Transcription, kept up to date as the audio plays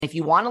If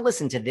you want to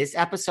listen to this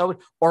episode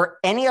or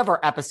any of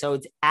our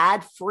episodes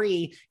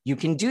ad-free, you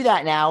can do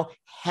that now.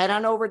 Head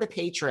on over to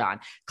Patreon.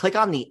 Click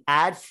on the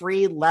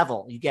ad-free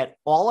level. You get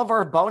all of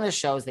our bonus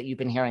shows that you've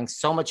been hearing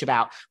so much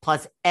about.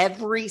 Plus,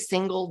 every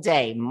single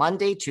day,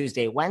 Monday,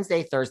 Tuesday,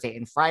 Wednesday, Thursday,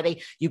 and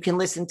Friday, you can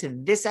listen to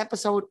this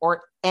episode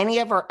or any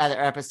of our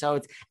other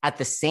episodes at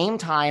the same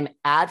time,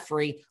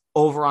 ad-free,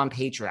 over on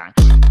Patreon.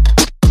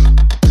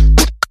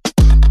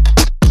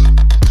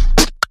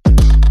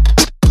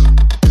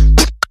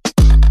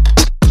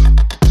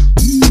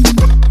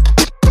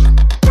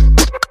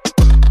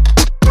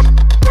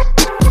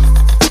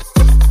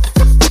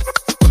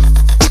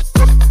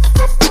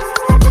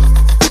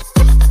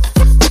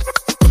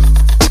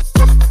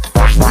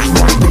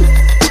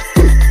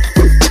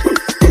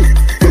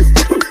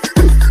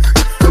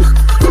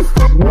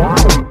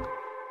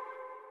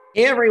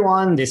 Hey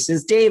everyone, this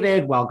is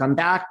David. Welcome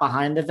back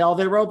behind the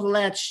velvet rope.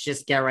 Let's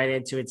just get right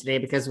into it today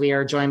because we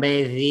are joined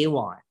by the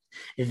one,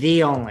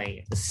 the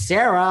only,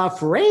 Sarah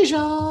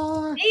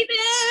Fraser.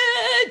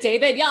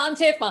 David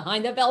Yontif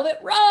behind the velvet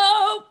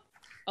rope.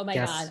 Oh my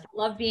God,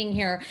 love being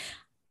here.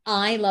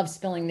 I love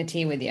spilling the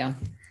tea with you.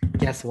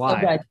 Guess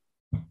what? So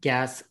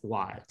Guess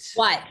what?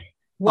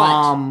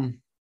 What?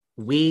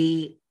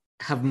 We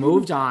have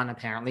moved on.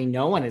 Apparently,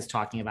 no one is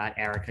talking about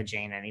Erica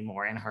Jane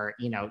anymore and her,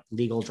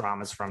 legal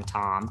dramas from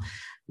Tom.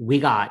 We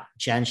got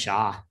Jen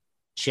Shah.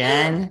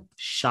 Jen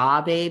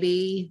Shah,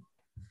 baby.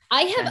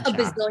 I have a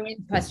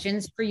bazillion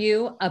questions for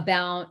you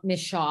about Miss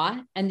Shah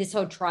and this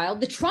whole trial.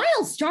 The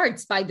trial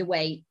starts, by the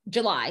way,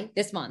 July,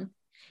 this month,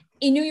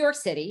 in New York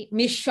City.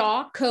 Miss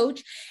Shah,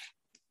 coach.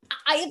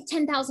 I have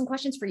 10,000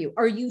 questions for you.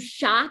 Are you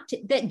shocked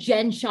that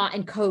Jen Shah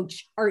and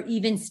coach are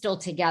even still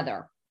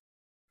together?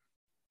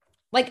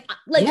 Like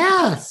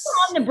yes.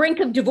 On the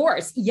brink of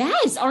divorce.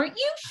 Yes. Aren't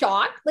you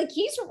shocked? Like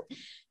he's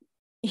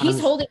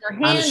holding her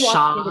hand.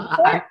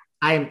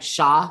 I am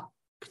shocked.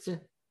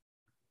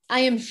 I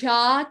am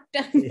shocked.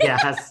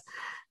 Yes.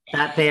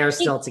 That they are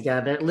still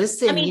together.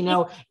 Listen,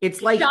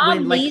 it's like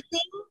amazing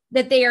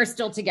that they are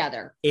still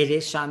together. It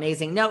is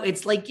amazing. No,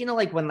 it's like,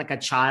 like when like a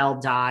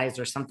child dies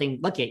or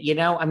something. Look at,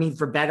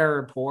 for better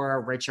or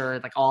poorer, richer,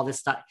 like all this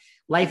stuff.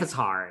 Life is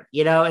hard,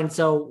 and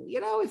so,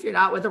 if you're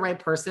not with the right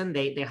person,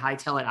 they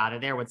hightail it out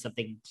of there when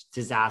something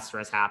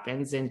disastrous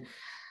happens. And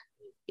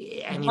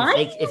I mean,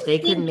 if they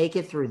could make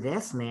it through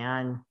this,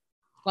 man.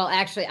 Well,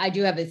 actually, I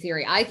do have a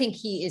theory. I think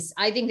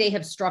they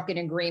have struck an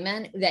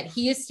agreement that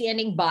he is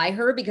standing by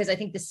her because I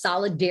think the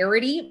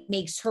solidarity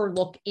makes her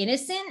look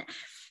innocent.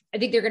 I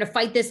think they're going to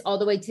fight this all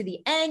the way to the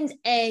end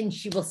and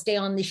she will stay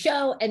on the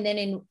show. And then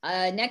in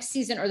next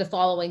season or the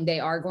following, they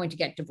are going to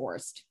get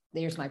divorced.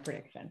 There's my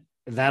prediction.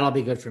 That'll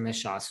be good for Miss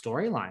Shaw's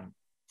storyline.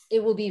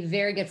 It will be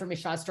very good for Miss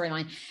Shaw's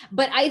storyline.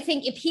 But I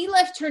think if he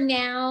left her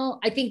now,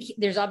 I think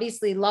there's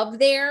obviously love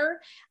there.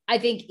 I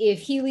think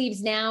if he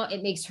leaves now,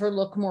 it makes her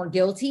look more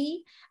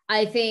guilty.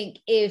 I think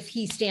if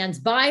he stands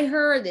by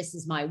her, this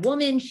is my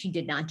woman. She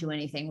did not do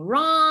anything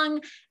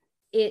wrong.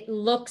 It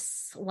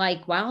looks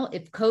like, well,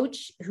 if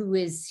coach, who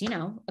is,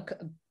 a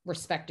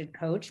respected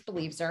coach,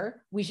 believes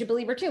her, we should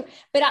believe her too.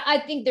 But I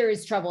think there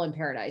is trouble in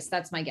paradise.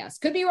 That's my guess.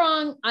 Could be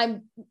wrong.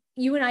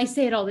 You and I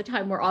say it all the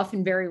time. We're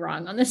often very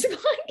wrong on this podcast,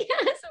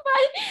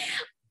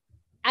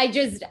 but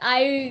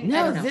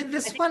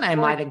this one I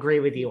might agree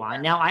with you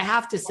on. Now I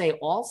have to say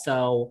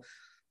also,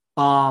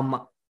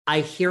 I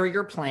hear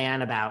your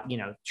plan about,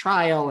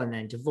 trial and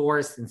then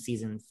divorce in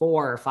season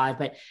 4 or 5,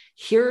 but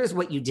here's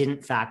what you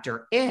didn't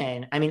factor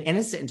in. I mean,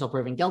 innocent until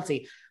proven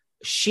guilty.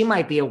 She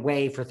might be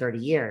away for 30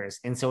 years.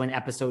 And so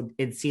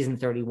in season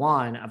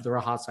 31 of the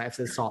Real Housewives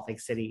of Salt Lake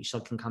City, she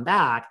can come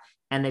back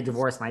and the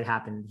divorce might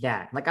happen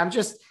then. Like,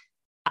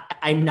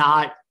 I'm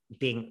not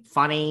being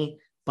funny,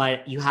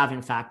 but you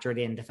haven't factored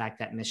in the fact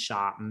that Miss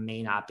Shah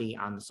may not be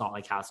on the Salt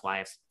Lake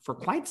Housewives for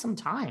quite some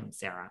time,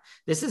 Sarah.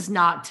 This is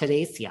not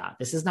Teresia.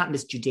 This is not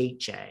Miss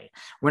Judice.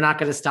 We're not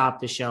going to stop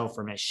the show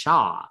for Miss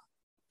Shah.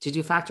 Did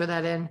you factor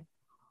that in?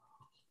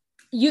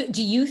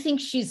 Do you think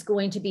she's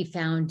going to be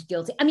found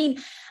guilty? I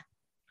mean,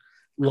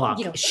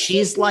 look,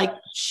 she's like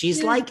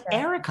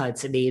Erica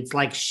to me. It's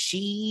like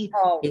she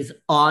is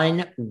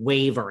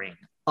unwavering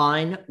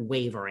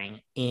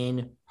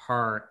in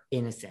her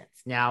innocence.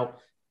 Now,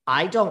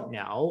 I don't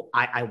know.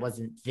 I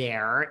wasn't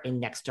there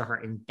and next to her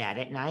in bed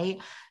at night.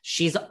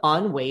 She's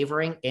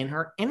unwavering in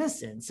her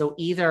innocence. So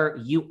either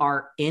you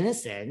are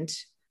innocent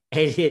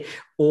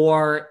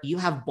or you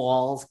have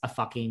balls of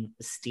fucking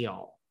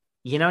steel.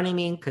 You know what I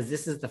mean? Because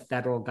this is the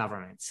federal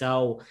government.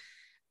 So,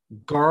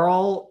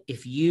 girl,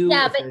 think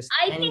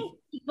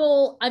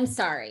people, I'm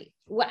sorry.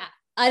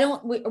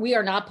 We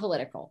are not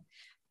political,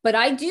 but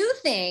I do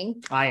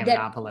think I am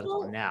not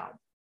political now.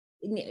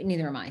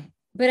 Neither am I.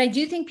 But I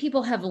do think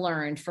people have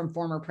learned from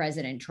former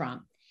President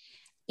Trump.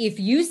 If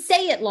you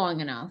say it long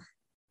enough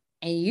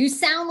and you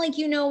sound like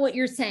you know what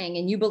you're saying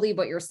and you believe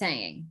what you're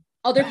saying,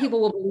 other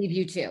people will believe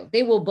you too.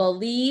 They will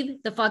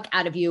believe the fuck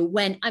out of you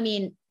when,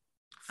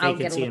 I'll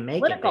get a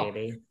make political. It,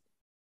 baby.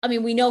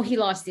 We know he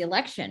lost the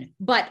election,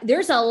 but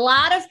there's a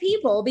lot of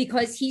people,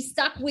 because he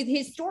stuck with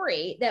his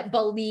story, that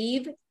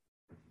believe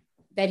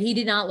that he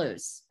did not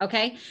lose.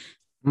 Okay.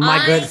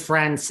 My good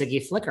friend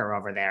Siggy Flicker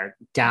over there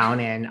down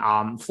in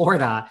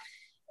Florida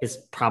is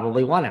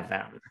probably one of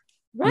them.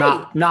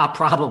 Right. Not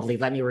probably.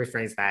 Let me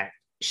rephrase that.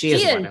 She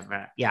is one of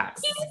them.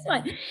 Yes. She is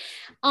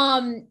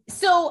one.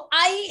 So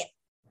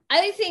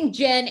I think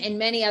Jen and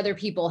many other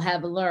people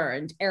have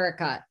learned,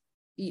 Erica,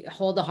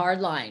 hold a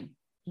hard line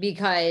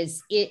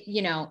because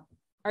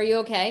are you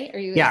okay? Are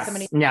you?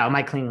 Yes. No,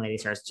 my cleaning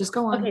lady's first. Just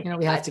go on. Okay,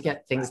 we have to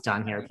get things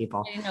done here,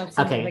 people.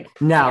 Okay.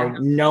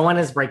 No one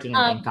is breaking it.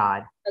 Thank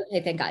God.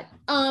 Okay, thank God.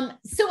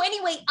 So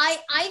anyway,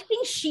 I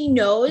think she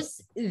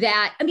knows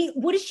that. I mean,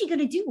 what is she going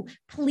to do?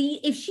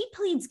 If she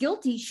pleads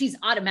guilty, she's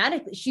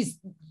automatically, she's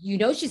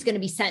going to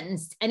be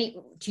sentenced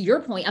to your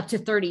point, up to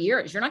 30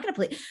 years. You're not going to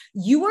plead.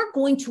 You are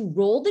going to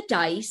roll the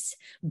dice,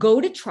 go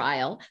to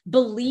trial,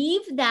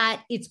 believe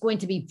that it's going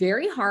to be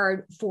very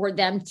hard for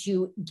them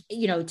to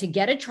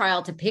get a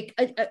trial, to pick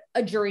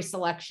a jury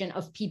selection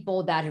of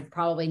people that have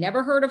probably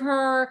never heard of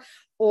her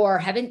or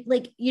haven't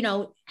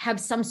have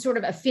some sort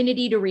of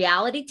affinity to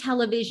reality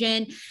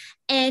television.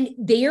 And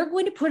they are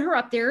going to put her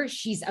up there.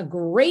 She's a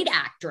great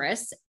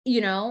actress,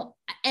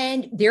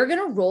 and they're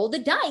going to roll the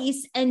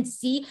dice and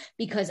see,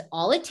 because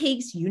all it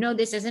takes,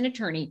 this as an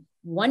attorney,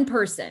 one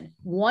person,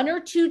 one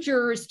or two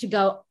jurors to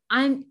go,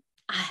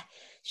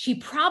 she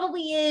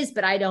probably is,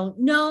 but I don't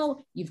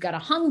know. You've got a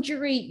hung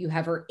jury. You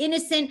have her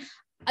innocent.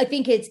 I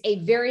think it's a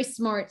very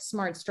smart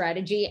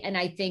strategy. And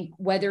I think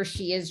whether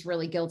she is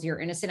really guilty or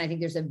innocent, I think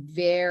there's a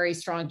very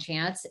strong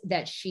chance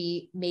that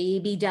she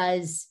maybe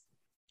does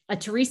a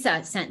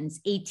Teresa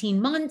sentence,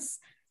 18 months,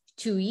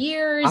 2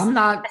 years. I'm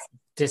not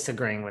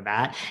disagreeing with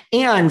that.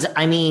 And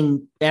I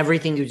mean,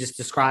 everything you just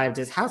described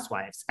is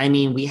housewives. I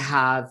mean, we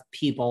have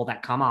people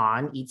that come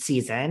on each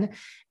season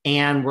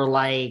and we're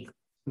like,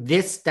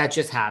 that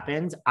just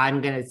happened. I'm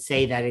going to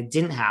say that it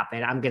didn't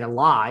happen. I'm going to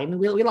lie. I mean,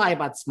 we lie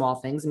about small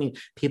things. I mean,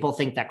 people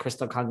think that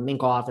Crystal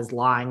Minkoff is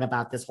lying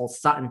about this whole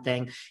Sutton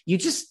thing. You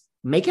just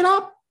make it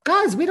up.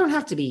 Guys, we don't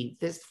have to be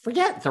this.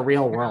 Forget the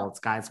real world,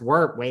 guys.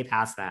 We're way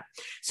past that.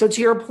 So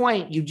to your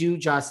point, you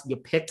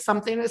pick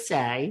something to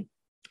say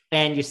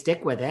and you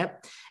stick with it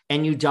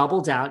and you double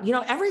down.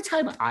 Every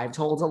time I've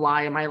told a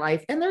lie in my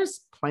life, and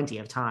there's plenty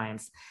of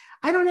times,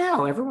 I don't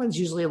know. Everyone's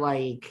usually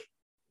like,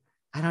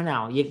 I don't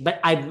know.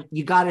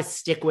 You got to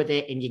stick with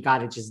it and you got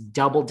to just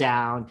double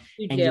down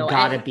you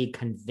got to be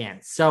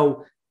convinced.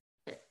 So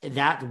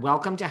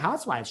welcome to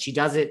Housewives. She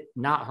does it,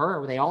 not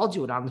her. They all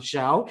do it on the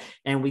show.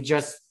 And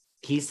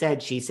he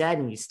said, she said,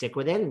 and you stick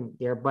with it and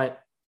but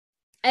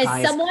as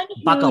guys, someone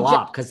buckle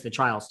up because the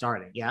trial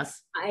started.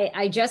 Yes.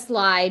 I just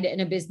lied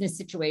in a business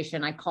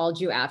situation. I called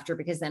you after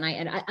because then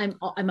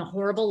I'm a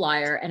horrible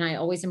liar and I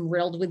always am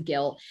riddled with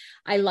guilt.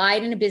 I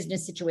lied in a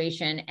business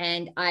situation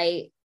and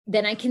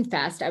then I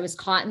confessed. I was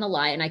caught in the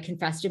lie and I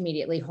confessed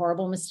immediately.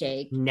 Horrible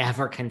mistake.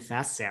 Never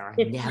confess, Sarah.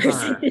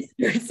 Never. This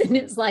person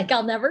is like,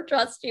 I'll never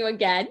trust you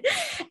again.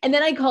 And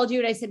then I called you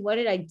and I said, what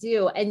did I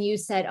do? And you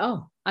said,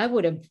 oh, I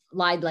would have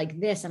lied like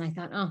this. And I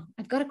thought, oh,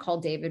 I've got to call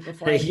David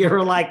before.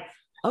 You're like,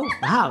 oh,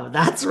 wow.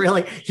 That's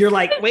really, you're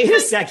like, wait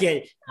a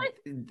second.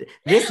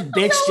 This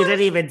bitch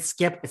didn't even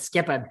skip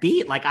a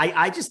beat. Like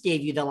I just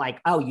gave you the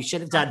oh, you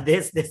should have done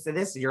this, this, and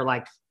this. And you're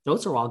like,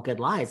 those are all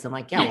good lies. I'm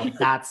like, yeah, well,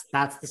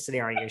 that's the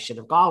scenario you should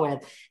have gone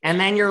with. And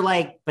then you're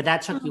like, but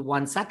that took you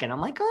 1 second. I'm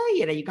like, oh,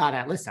 you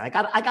gotta listen. I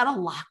got a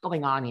lot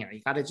going on here.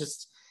 You gotta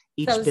just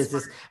each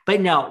business.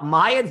 But no,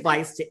 my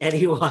advice to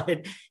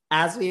anyone,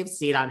 as we have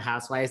seen on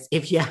Housewives,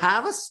 if you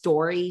have a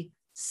story,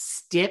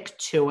 stick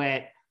to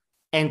it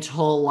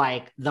until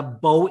the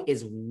boat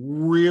is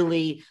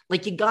really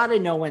you got to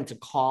know when to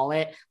call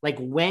it.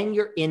 When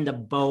you're in the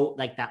boat,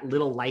 that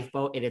little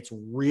lifeboat, and it's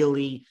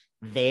really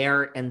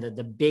there and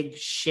the big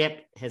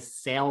ship has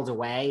sailed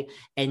away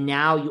and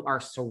now you are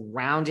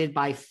surrounded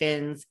by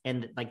fins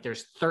and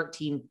there's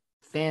 13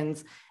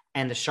 fins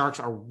and the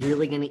sharks are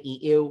really going to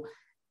eat you,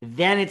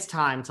 then it's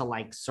time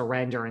to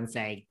surrender and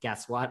say,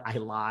 guess what? I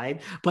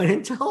lied. But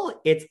until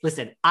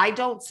listen, I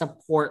don't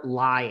support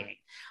lying.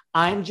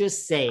 I'm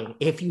just saying,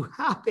 if you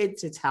happen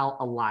to tell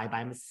a lie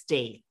by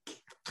mistake,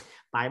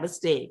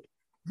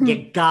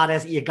 you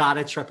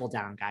gotta triple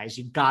down, guys.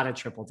 You gotta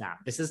triple down.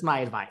 This is my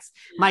advice.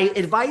 My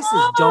advice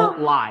is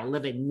don't lie.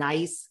 Live a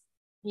nice,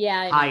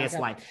 pious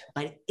life.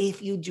 But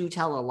if you do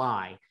tell a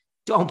lie,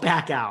 don't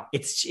back out.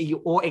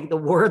 The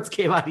words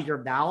came out of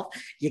your mouth.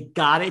 You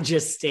gotta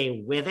just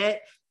stay with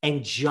it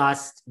and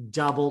just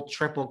double,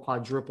 triple,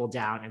 quadruple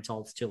down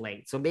until it's too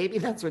late. So maybe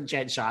that's what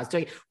Jen Shah is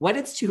doing. When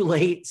it's too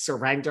late,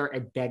 surrender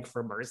and beg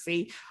for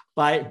mercy.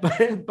 But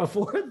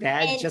before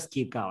that, just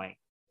keep going.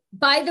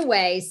 By the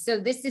way,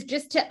 so this is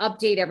just to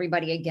update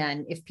everybody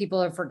again, if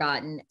people have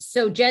forgotten.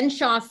 So Jen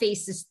Shah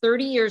faces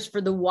 30 years for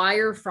the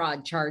wire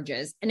fraud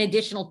charges, an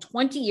additional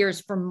 20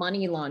 years for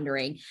money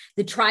laundering.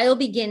 The trial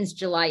begins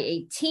July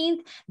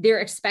 18th. They're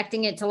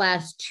expecting it to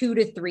last 2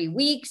 to 3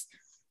 weeks.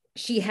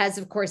 She has,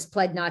 of course,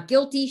 pled not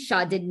guilty.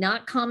 Shah did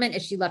not comment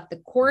as she left the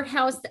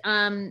courthouse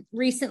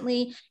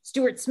recently.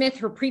 Stuart Smith,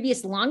 her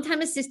previous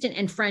longtime assistant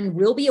and friend,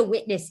 will be a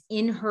witness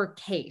in her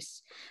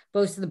case.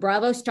 Both the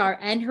Bravo star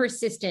and her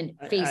assistant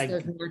face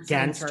those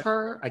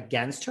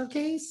against her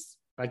case,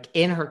 like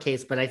in her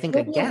case, but I think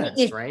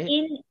against, right?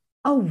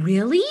 Oh,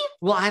 really?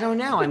 Well, I don't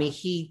know. I mean,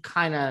 he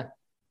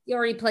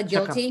already pled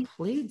guilty.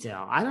 Plea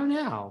deal. I don't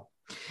know.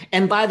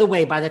 And by the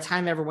way, by the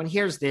time everyone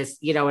hears this,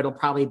 it'll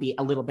probably be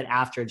a little bit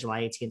after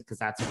July 18th, because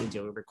that's what we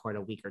do. We record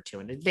a week or two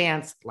in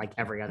advance, like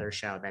every other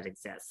show that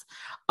exists.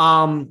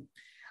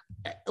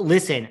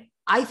 Listen,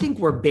 I think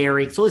we're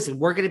buried. So listen,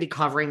 we're going to be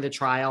covering the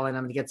trial, and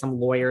I'm going to get some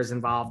lawyers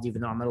involved.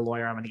 Even though I'm not a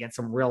lawyer, I'm going to get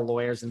some real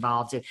lawyers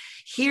involved.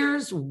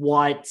 Here's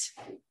what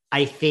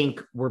I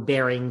think we're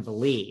burying the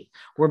lead.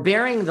 We're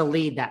burying the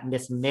lead that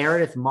Miss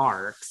Meredith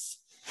Marks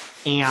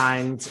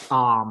and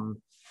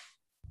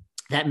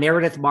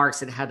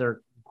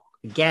Heather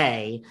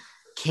Gay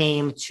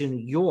came to New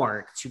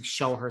York to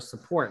show her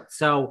support.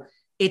 So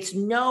it's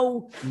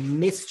no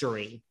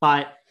mystery,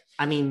 but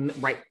I mean,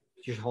 right,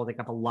 you're holding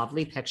up a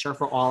lovely picture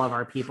for all of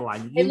our people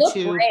on YouTube. They look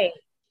great.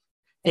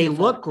 They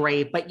look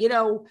great, but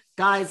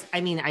guys,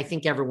 I mean, I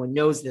think everyone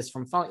knows this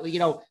from,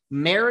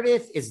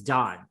 Meredith is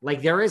done.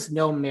 Like, there is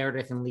no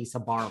Meredith and Lisa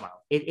Barlow.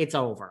 It's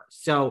over.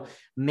 So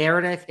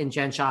Meredith and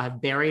Jen Shah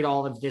have buried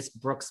all of this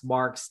Brooks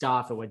Mark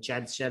stuff and what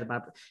Jen said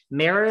about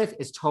Meredith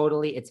is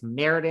it's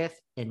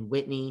Meredith and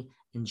Whitney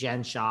and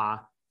Jen Shah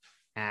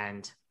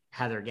and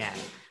Heather Gay.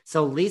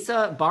 So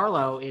Lisa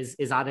Barlow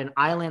is on an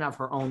island of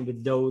her own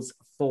with those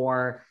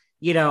four,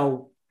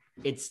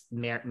 it's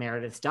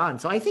Meredith's done.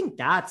 So I think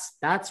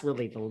that's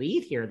really the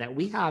lead here, that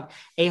we have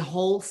a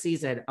whole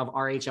season of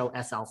RHO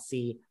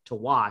SLC to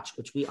watch,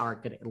 which we are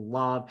going to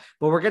love.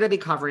 But we're going to be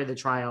covering the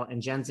trial,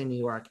 and Jen's in New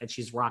York and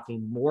she's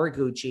rocking more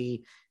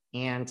Gucci.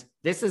 And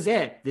this is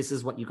it. This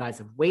is what you guys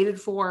have waited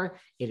for.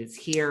 It is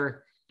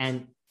here.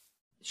 And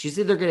she's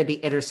either going to be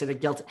innocent or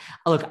guilty.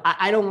 Look,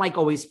 I don't like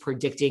always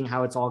predicting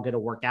how it's all going to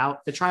work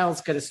out. The trial is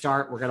going to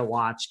start. We're going to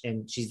watch,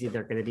 and she's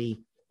either going to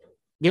be,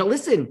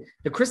 listen,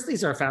 the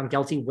Chrisleys are found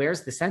guilty.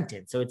 Where's the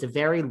sentence? So it's a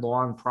very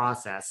long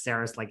process.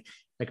 Sarah's like,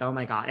 oh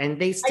my God. And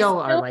they still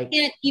are like,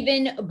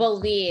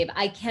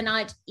 I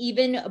cannot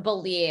even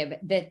believe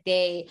that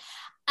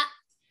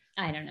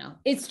I don't know.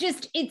 It's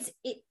just,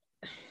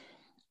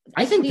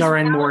 I think they're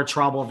in more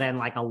trouble than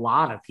like a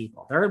lot of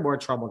people. They're in more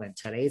trouble than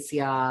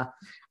Teresia.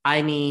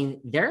 I mean,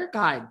 they're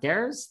going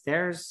to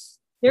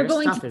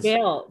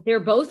jail.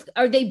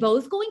 Are they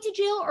both going to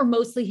jail, or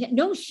mostly?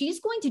 No, she's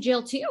going to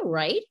jail too,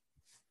 right?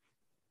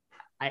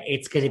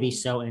 It's going to be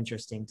so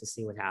interesting to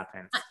see what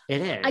happens.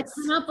 It is. I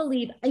cannot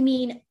believe. I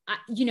mean,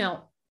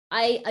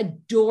 I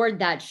adored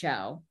that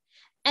show,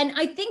 and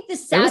I think it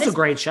was a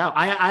great show.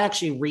 I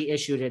actually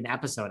reissued an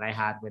episode I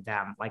had with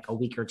them like a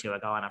week or two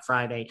ago on a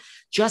Friday,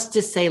 just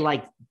to say,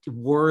 like,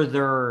 were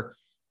there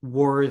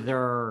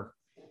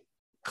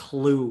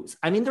clues?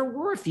 I mean, there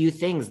were a few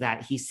things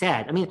that he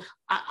said. I mean,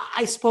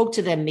 I spoke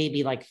to them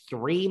maybe like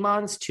 2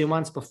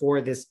 months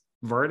before this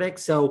verdict.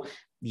 So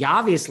you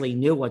obviously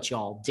knew what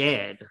y'all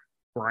did.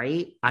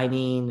 Right? I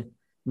mean,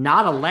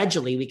 not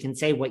allegedly, we can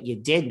say what you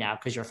did now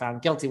because you're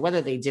found guilty. Whether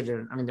they did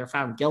it, I mean, they're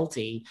found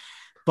guilty.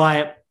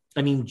 But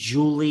I mean,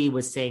 Julie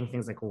was saying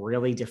things like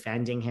really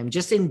defending him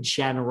just in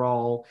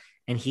general.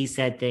 And he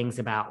said things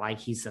about like,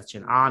 he's such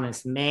an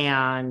honest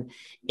man.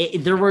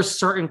 There were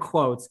certain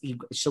quotes you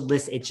should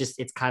listen.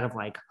 It's kind of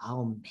like,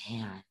 oh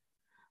man,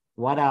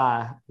 why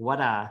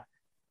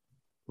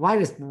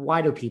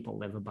do people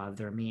live above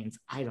their means?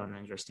 I don't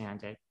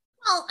understand it.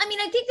 Well, I mean,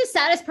 I think the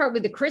saddest part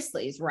with the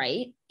Chrisleys,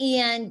 right?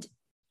 And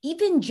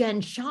even Jen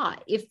Shah,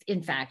 if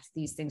in fact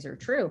these things are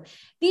true,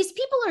 these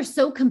people are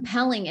so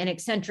compelling and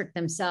eccentric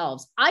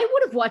themselves. I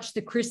would have watched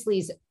the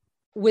Chrisleys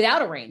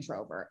without a Range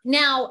Rover.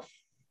 Now,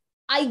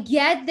 I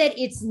get that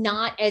it's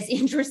not as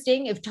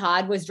interesting if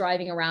Todd was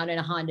driving around in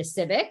a Honda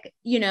Civic,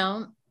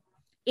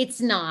 it's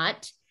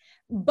not.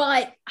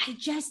 But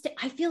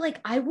I feel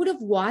like I would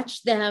have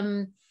watched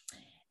them,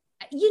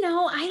 I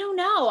don't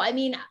know. I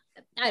mean,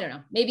 I don't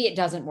know. Maybe it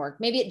doesn't work.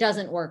 Maybe it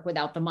doesn't work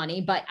without the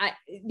money, but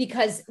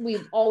because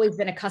we've always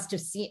been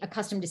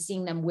accustomed to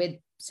seeing them with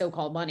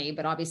so-called money,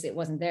 but obviously it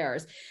wasn't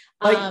theirs.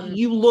 But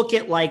you look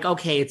at like,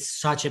 okay, it's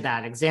such a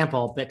bad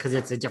example because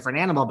it's a different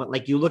animal, but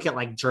like you look at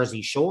like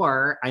Jersey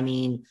Shore, I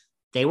mean,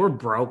 they were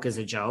broke as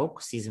a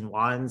joke. Season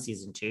 1,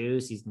 season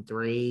 2, season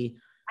 3.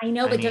 I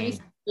know, but the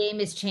game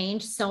has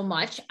changed so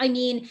much. I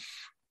mean,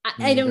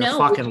 I don't know.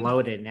 Fucking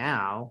loaded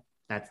now.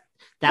 That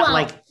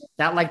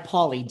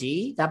Pauly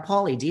D. That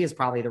Pauly D is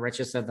probably the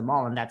richest of them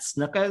all, and that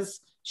Snooka's,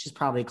 she's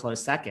probably a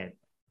close second.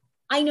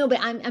 I know, but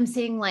I'm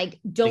saying, like,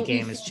 don't the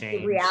game has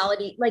changed.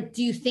 Reality, like,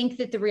 do you think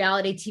that the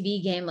reality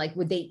TV game, like,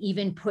 would they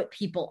even put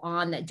people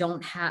on that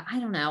don't have? I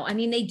don't know. I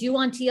mean, they do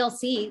on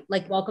TLC,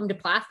 like Welcome to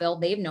Plathville.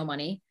 They have no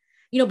money,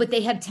 but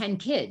they have 10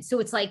 kids, so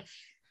it's like.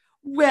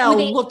 Well,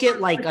 look at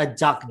like a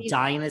Duck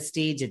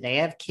Dynasty. Did they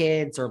have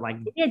kids or like?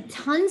 They had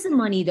tons of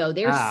money though.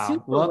 They're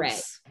super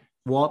rich.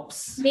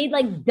 Whoops. Made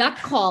like duck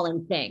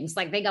calling things.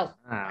 Like they go.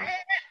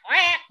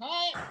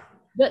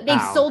 But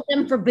they've sold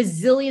them for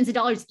bazillions of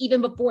dollars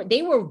even before.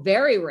 They were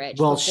very rich.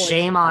 Well,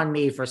 shame on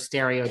me for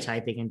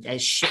stereotyping.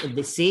 And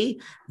see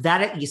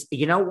that,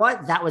 you know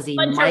what? That was a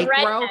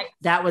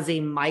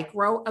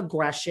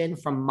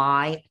microaggression from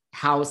my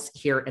house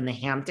here in the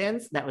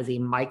Hamptons. That was a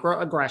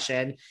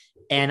microaggression.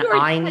 And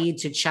I need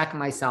to check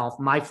myself.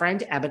 My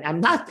friend Ebony, I'm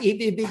not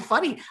being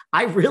funny.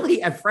 I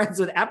really am friends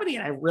with Ebony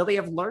and I really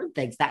have learned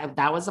things. That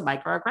was a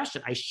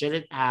microaggression. I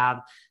shouldn't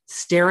have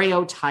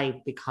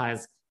stereotyped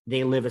because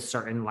they live a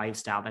certain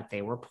lifestyle, that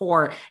they were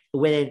poor.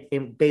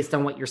 Based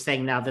on what you're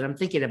saying now that I'm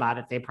thinking about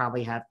it, they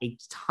probably have a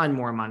ton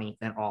more money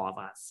than all of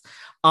us.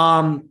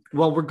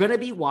 Well, we're going to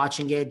be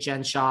watching it,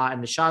 Jen Shah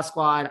and the Shah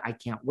Squad. I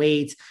can't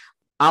wait.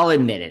 I'll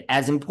admit it,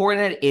 as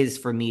important it is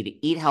for me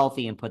to eat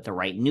healthy and put the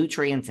right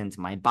nutrients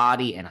into my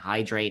body and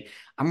hydrate,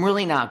 I'm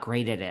really not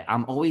great at it.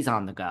 I'm always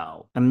on the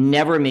go. I'm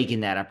never making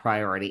that a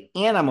priority,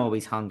 and I'm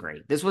always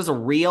hungry. This was a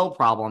real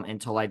problem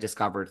until I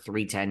discovered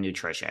 310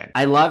 Nutrition.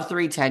 I love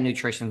 310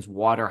 Nutrition's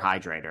water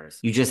hydrators.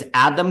 You just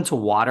add them to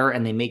water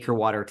and they make your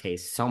water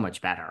taste so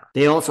much better.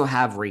 They also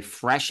have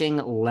refreshing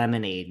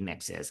lemonade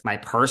mixes. My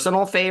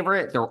personal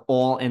favorite, they're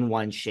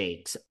all-in-one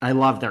shakes. I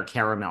love their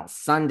caramel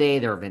sundae,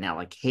 their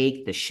vanilla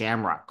cake, the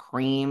shamrock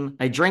cream.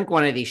 I drink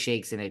one of these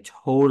shakes and it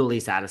totally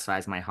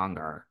satisfies my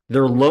hunger.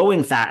 They're low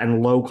in fat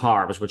and low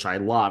carbs, which I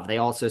love. They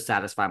also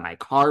satisfy my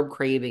carb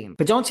craving.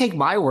 But don't take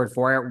my word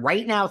for it.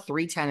 Right now,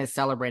 310 is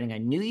celebrating a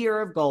new year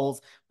of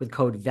goals with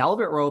code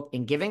Velvet Rope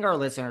and giving our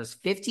listeners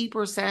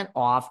 50%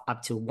 off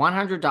up to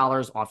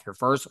 $100 off your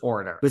first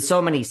order. With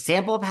so many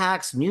sample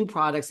packs, new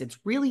products, it's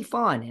really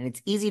fun and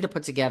it's easy to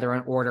put together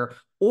an order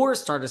or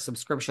start a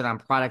subscription on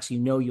products you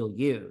know you'll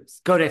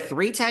use. Go to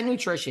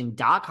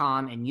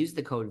 310nutrition.com and use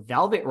the code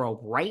Velvet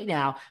Rope right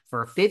now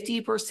for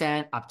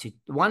 50% up to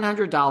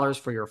 $100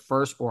 for your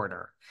first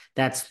order.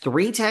 That's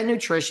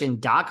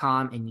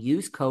 310nutrition.com and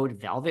use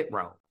code Velvet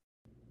Rope.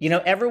 You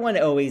know, everyone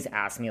always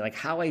asks me like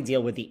how I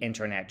deal with the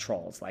internet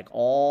trolls, like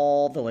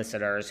all the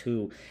listeners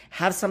who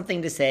have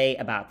something to say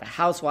about the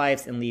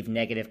housewives and leave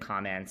negative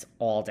comments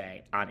all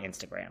day on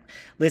Instagram.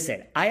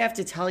 Listen, I have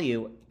to tell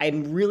you,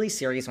 I'm really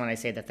serious when I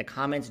say that the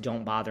comments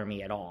don't bother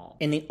me at all.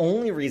 And the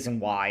only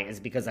reason why is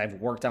because I've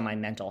worked on my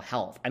mental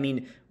health. I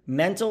mean,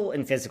 mental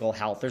and physical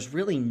health, there's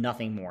really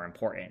nothing more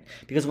important,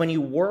 because when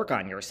you work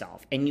on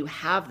yourself and you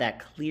have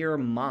that clear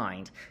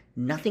mind,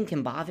 nothing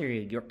can bother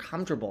you. You're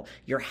comfortable.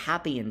 You're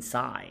happy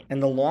inside.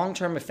 And the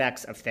long-term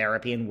effects of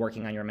therapy and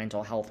working on your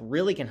mental health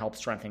really can help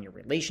strengthen your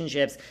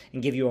relationships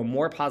and give you a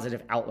more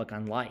positive outlook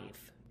on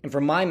life. And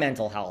for my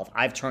mental health,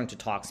 I've turned to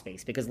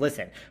Talkspace because,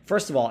 listen,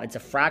 first of all, it's a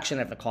fraction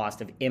of the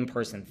cost of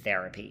in-person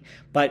therapy.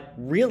 But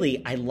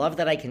really, I love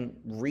that I can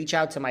reach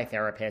out to my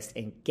therapist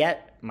and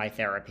get my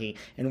therapy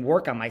and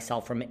work on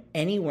myself from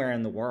anywhere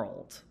in the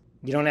world.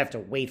 You don't have to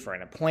wait for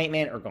an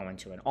appointment or go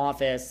into an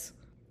office.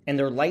 And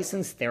their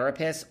licensed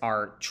therapists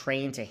are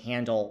trained to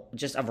handle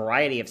just a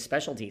variety of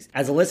specialties.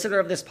 As a listener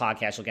of this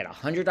podcast, you'll get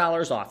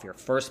 $100 off your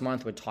first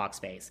month with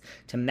Talkspace.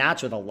 To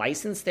match with a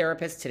licensed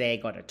therapist today,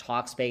 go to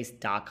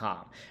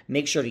Talkspace.com.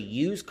 Make sure to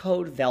use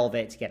code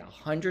VELVET to get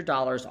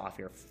 $100 off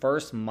your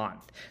first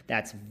month.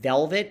 That's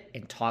VELVET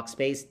and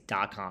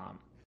Talkspace.com.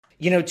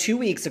 You know, 2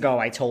 weeks ago,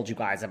 I told you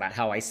guys about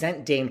how I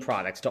sent Dame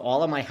products to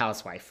all of my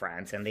housewife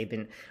friends, and they've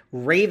been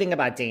raving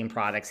about Dame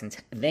products and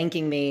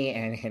thanking me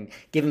and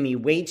giving me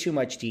way too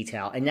much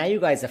detail. And now you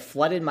guys have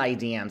flooded my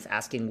DMs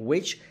asking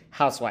which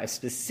housewives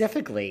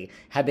specifically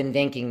have been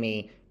thanking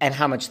me and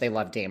how much they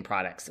love Dame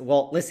products.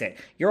 Well, listen,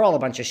 you're all a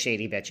bunch of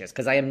shady bitches,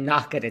 because I am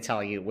not going to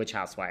tell you which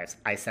housewives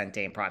I sent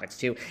Dame products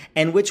to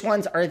and which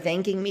ones are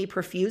thanking me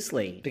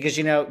profusely. Because,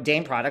 you know,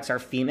 Dame products are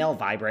female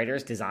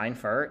vibrators designed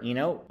for, you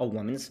know, a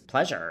woman's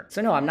pleasure.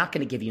 So no, I'm not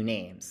going to give you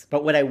names.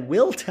 But what I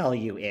will tell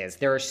you is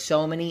there are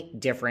so many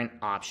different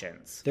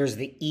options. There's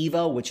the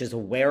Evo, which is a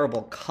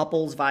wearable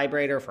couples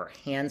vibrator for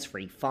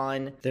hands-free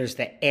fun. There's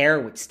the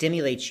Air, which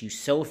stimulates you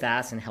so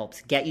fast and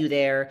helps get you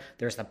there.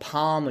 There's the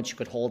Palm, which you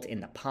could hold in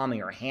the palm of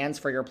your hands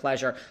for your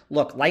pleasure.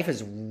 Look, life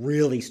is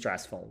really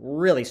stressful.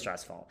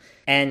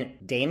 And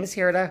Dame is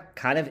here to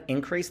kind of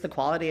increase the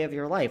quality of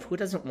your life. Who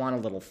doesn't want a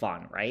little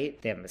fun,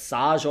 right? They have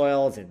massage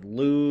oils and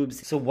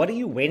lubes. So what are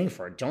you waiting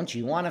for? Don't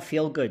you want to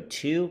feel good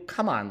too?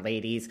 Come on,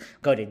 ladies.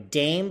 Go to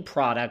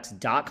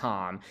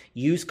dameproducts.com.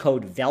 Use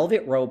code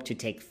VELVETROPE to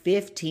take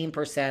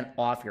 15%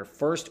 off your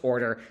first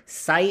order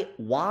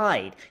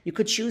site-wide. You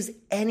could choose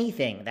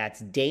anything.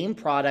 That's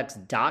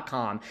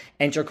dameproducts.com.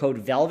 Enter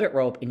code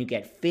VELVETROPE and you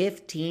get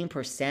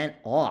 15%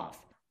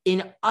 off.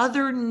 In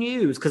other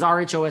news, because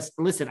RHOS,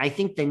 listen, I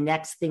think the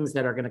next things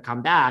that are going to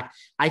come back,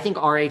 I think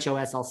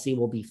RHOSLC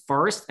will be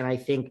first, and I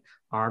think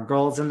Our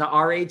girls in the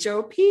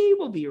RHOP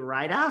will be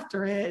right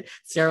after it.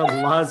 Sarah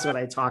loves when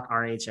I talk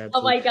RHOP.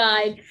 Oh my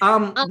God.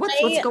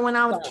 What's going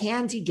on with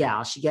Candy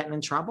Gal? She getting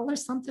in trouble or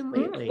something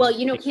lately? Well,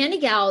 Candy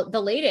Gal, the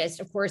latest,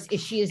 of course,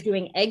 is she is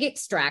doing egg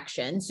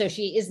extraction. So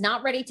she is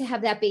not ready to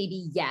have that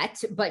baby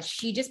yet, but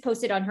she just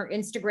posted on her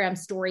Instagram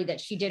story that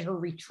she did her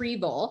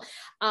retrieval,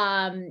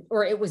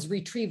 or it was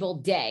retrieval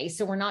day.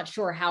 So we're not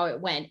sure how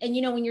it went. And,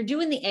 when you're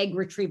doing the egg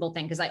retrieval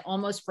thing, because I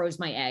almost froze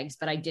my eggs,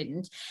 but I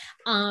didn't,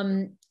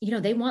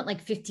 they want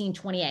like 15,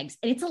 20 eggs.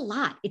 And it's a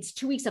lot. It's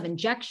 2 weeks of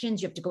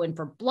injections. You have to go in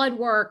for blood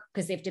work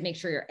because they have to make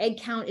sure your egg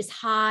count is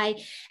high.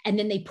 And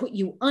then they put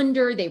you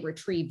under, they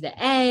retrieve the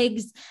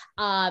eggs.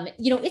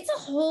 It's a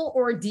whole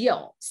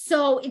ordeal.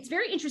 So it's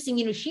very interesting.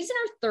 She's in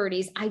her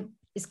 30s.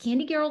 Is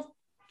Candy Gal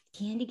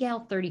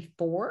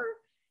 34?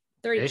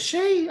 30. Is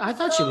she? I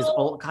thought she was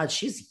old. God,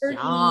 she's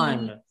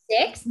young.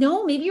 6?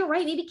 No, maybe you're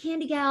right. Maybe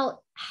Candy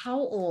Gal, how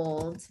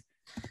old?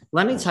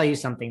 Let me tell you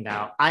something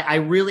though. I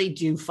really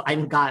do.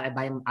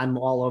 I'm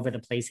all over the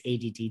place.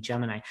 ADD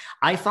Gemini.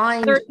 I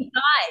find 35.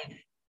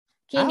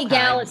 Candy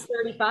Gal is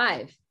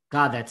 35.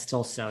 God, that's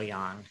still so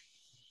young.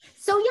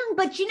 So young,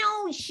 but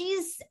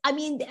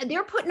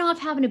they're putting off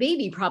having a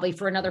baby probably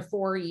for another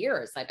 4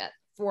 years. I bet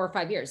 4 or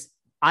 5 years.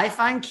 I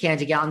find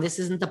Candy Gal, and this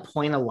isn't the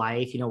point of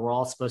life, we're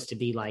all supposed to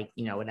be like,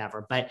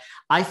 whatever, but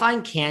I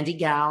find Candy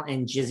Gal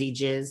and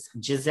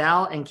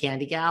Giselle and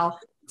Candy Gal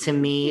to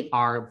me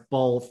are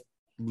both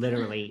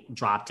literally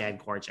drop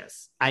dead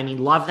gorgeous. I mean,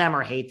 love them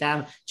or hate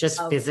them,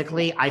 just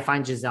physically, I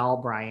find Giselle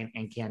Bryant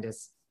and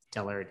Candace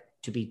Dillard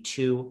to be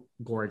two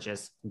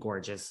gorgeous,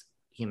 gorgeous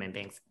human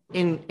beings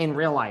in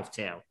real life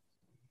too.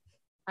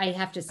 I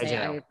have to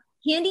say,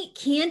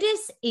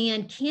 Candace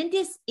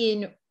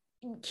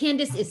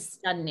is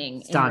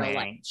stunning.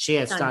 Stunning. She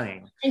is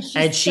stunning.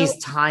 And she's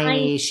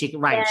tiny. She could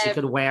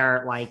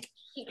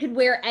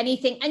wear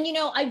anything. And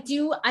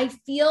I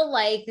feel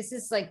like this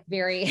is like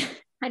very,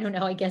 I don't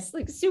know, I guess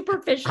like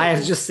superficial. I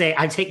was just saying,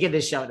 I'm taking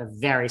this show in a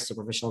very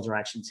superficial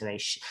direction today.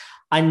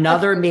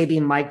 Another maybe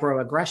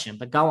microaggression,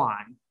 but go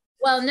on.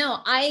 Well, no,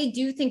 I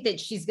do think that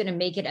she's going to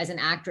make it as an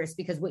actress,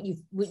 because what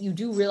you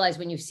do realize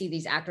when you see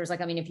these actors,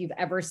 like, if you've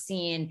ever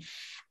seen,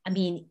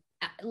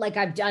 like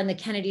I've done the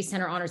Kennedy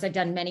Center Honors, I've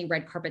done many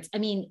red carpets.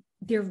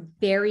 They're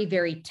very,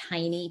 very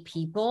tiny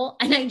people.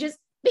 And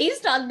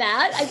based on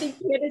that, I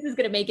think Candace is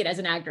going to make it as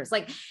an actress.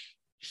 Like,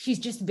 she's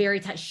just very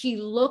tight. She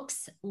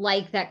looks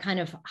like that kind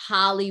of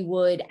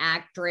Hollywood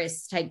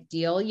actress type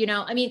deal. The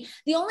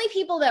only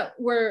people that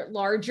were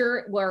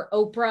larger were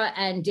Oprah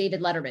and David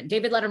Letterman.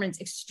 David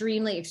Letterman's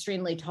extremely,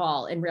 extremely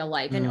tall in real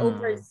life. And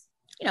Oprah's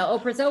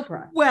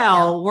Oprah.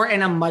 Well, we're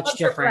in a much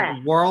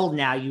different world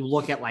now. You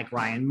look at like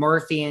Ryan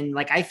Murphy, and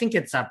like, I think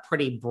it's a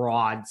pretty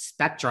broad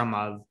spectrum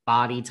of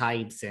body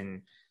types.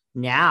 And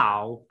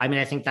now,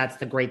 I think that's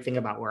the great thing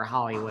about where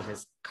Hollywood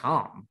has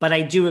come. But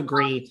I do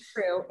agree.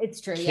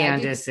 It's true.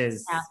 Candace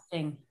is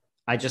casting.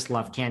 I just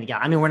love Candy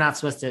Gal. We're not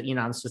supposed to,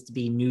 I'm supposed to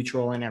be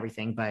neutral and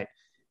everything, but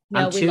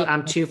I'm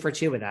 2 for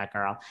 2 with that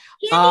girl.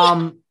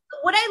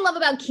 What I love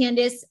about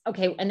Candace,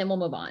 okay, and then we'll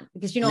move on,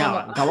 because go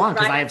on,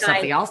 because I have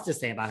something else to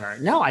say about her.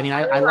 No, I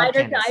love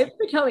Candace.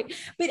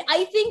 But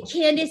I think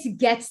Candace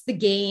gets the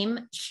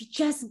game. She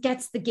just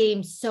gets the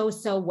game so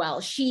well.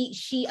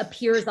 She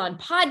appears on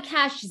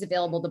podcasts. She's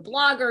available to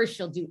bloggers.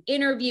 She'll do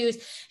interviews.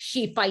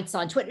 She fights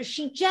on Twitter.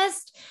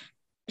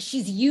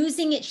 She's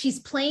using it. She's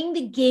playing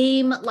the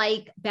game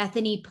like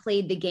Bethany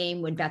played the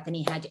game when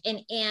Bethany had to.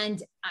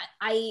 And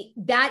I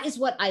that is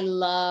what I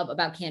love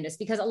about Candace,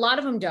 because a lot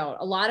of them don't.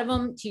 A lot of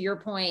them, to your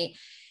point,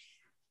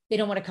 they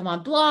don't want to come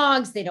on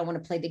blogs. They don't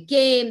want to play the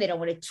game. They don't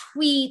want to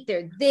tweet.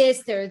 They're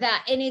this, they're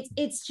that. And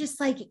it's just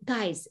like,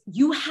 guys,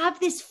 you have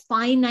this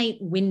finite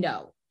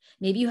window.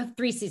 Maybe you have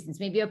 3 seasons,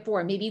 maybe you have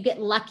 4, maybe you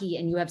get lucky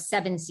and you have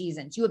 7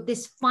 seasons. You have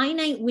this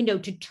finite window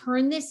to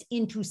turn this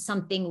into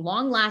something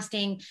long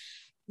lasting,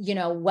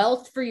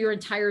 wealth for your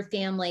entire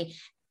family.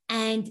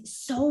 And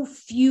so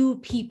few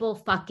people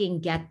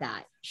fucking get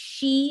that.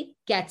 She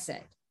gets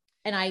it.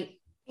 And I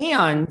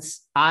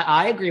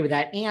agree with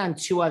that. And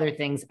 2 other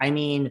things.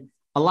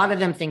 A lot of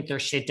them think their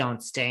shit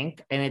don't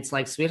stink. And it's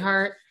like,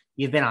 sweetheart,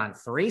 you've been on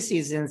 3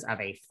 seasons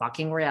of a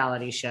fucking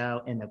reality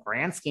show. In the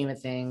grand scheme of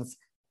things,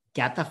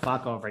 get the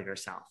fuck over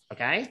yourself.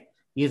 Okay.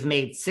 You've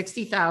made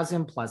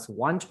 60,000 plus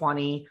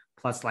 120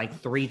 plus like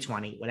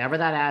 320, whatever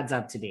that adds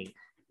up to be.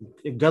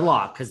 Good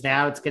luck, because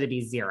now it's going to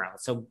be 0.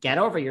 So get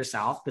over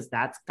yourself, because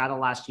that's got to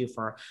last you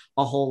for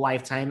a whole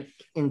lifetime,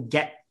 and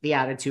get the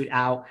attitude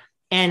out.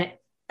 And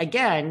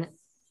again,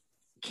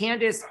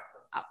 Candace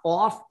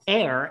off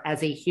air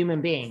as a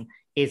human being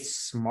is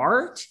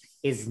smart,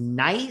 is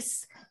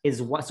nice,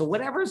 so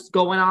whatever's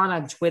going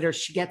on Twitter,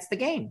 she gets the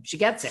game. She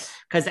gets it.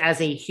 Because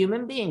as a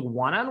human being,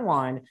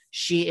 one-on-one,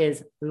 she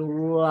is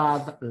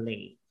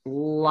lovely.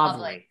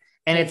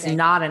 And it's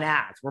not an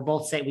act. We're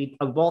both saying we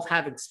both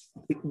have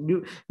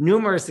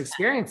numerous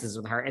experiences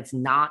with her. It's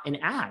not an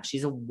act.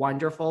 She's a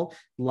wonderful,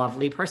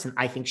 lovely person.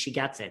 I think she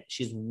gets it.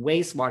 She's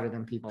way smarter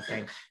than people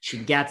think. She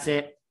gets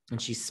it,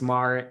 and she's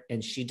smart,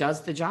 and she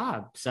does the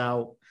job.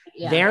 So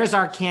There's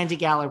our Candy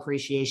Gala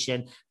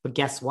appreciation. But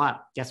guess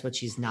what? Guess what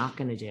she's not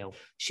going to do?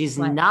 She's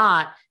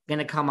not going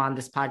to come on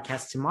this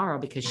podcast tomorrow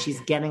because she's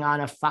getting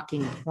on a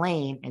fucking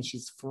plane and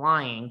she's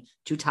flying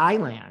to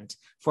Thailand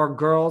for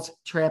Girls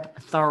Trip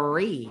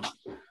 3. Oh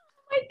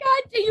my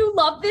God. Do you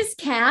love this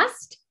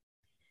cast?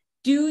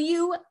 Do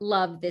you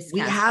love this cast? We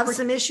have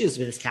some issues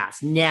with this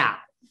cast. Now.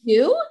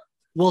 You?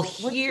 Well,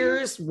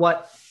 here's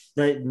what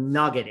the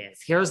nugget is.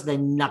 Here's the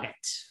nugget.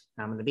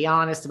 I'm going to be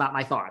honest about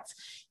my thoughts.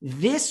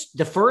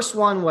 The first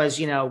one was,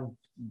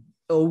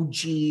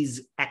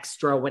 OG's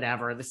extra,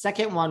 whatever. The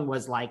second one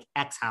was like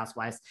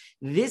ex-housewives.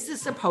 This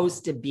is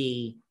supposed to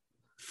be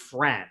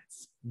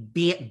friends,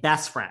 be it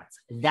best friends.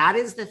 That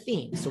is the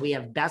theme. So we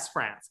have best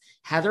friends,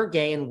 Heather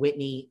Gay and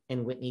Whitney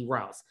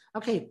Rose.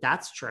 Okay,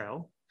 that's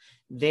true.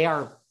 They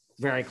are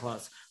very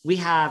close. We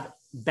have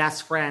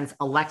best friends,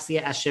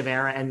 Alexia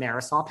Echeverria and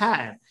Marisol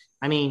Patton.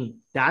 I mean,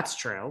 that's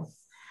true.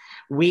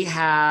 We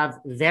have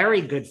very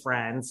good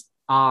friends.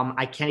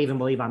 I can't even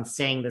believe I'm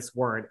saying this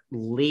word.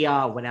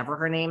 Leah, whatever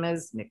her name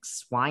is,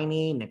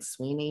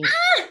 McSweeney.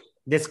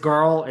 This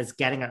girl is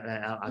getting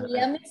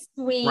Leah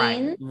McSween.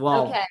 Right.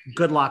 Well, okay.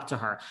 Good luck to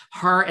her.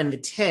 Her and the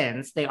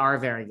Tins, they are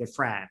very good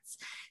friends.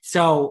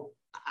 So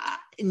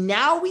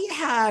now we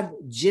have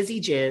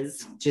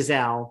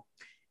Giselle,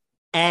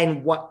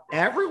 and what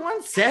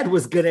everyone said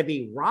was going to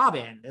be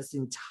Robin this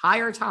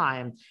entire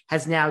time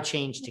has now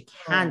changed to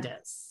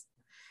Candace.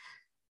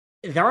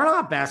 They're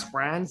not best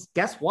friends.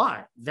 Guess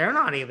what? They're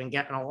not even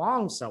getting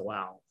along so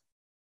well.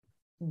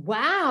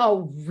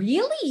 Wow,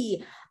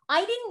 really?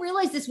 I didn't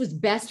realize this was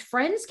best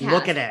friends cast.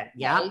 Look at it.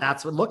 Yeah,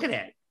 look at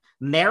it.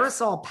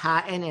 Marisol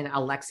Patton and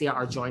Alexia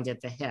are joined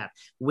at the hip.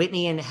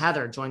 Whitney and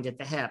Heather joined at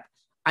the hip.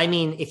 I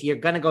mean, if you're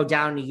going to go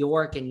down New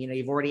York and,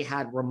 you've already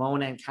had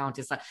Ramona and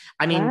Countess,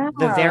 I mean,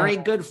 the very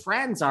good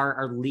friends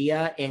are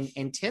Leah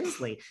and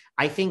Tinsley.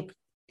 I think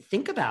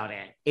about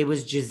it. It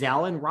was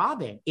Giselle and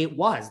Robin. It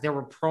was. There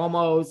were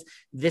promos.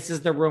 This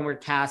is the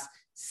rumored cast.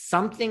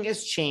 Something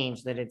has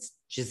changed that it's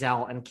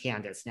Giselle and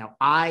Candace. Now,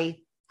 I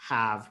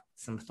have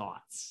some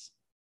thoughts.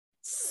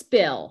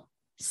 Spill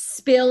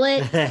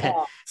it.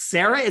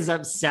 Sarah is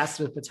obsessed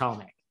with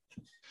Potomac.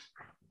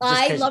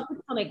 I love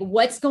Potomac.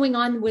 What's going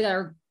on with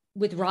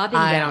Robin?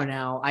 I don't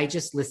know. I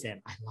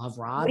love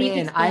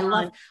Robin.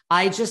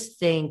 I just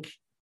think,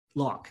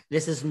 look,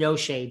 this is no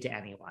shade to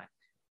anyone.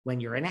 When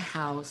you're in a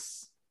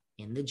house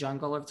in the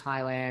jungle of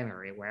Thailand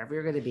or wherever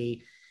you're going to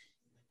be,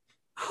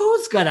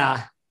 who's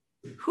gonna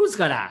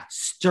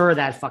stir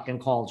that fucking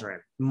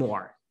cauldron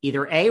more?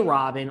 Either A,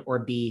 Robin, or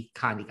B,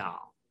 Candy Gala.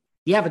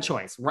 You have a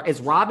choice. Is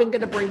Robin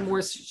going to bring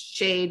more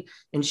shade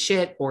and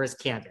shit, or is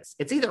Candace?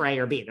 It's either A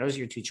or B. Those are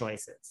your two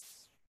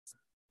choices.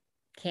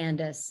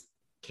 Candy So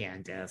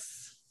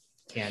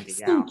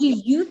Gala. Do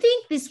you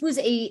think this was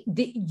do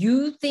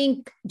you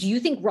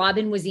think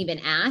Robin was even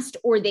asked,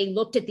 or they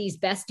looked at these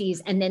besties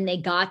and then they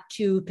got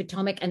to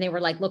Potomac and they were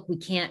like, look,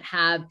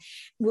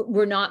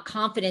 we're not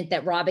confident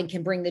that Robin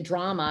can bring the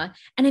drama.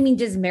 And I mean,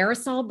 does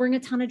Marisol bring a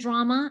ton of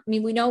drama? I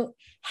mean, we know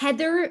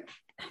Heather.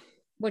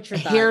 What's your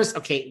thoughts?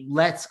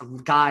 Let's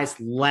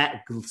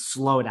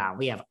slow down.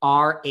 We have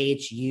what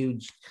is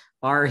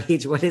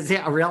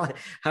it?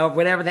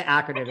 Whatever the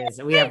acronym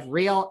is. We have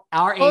real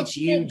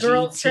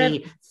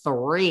RHUGT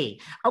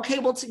 3. Okay,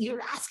 well,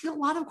 you're asking a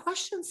lot of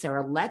questions,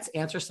 Sarah. Let's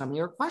answer some of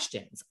your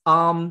questions.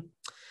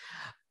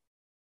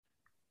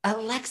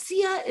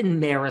 Alexia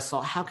and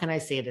Marisol, how can I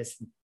say this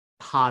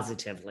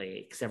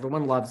positively? Because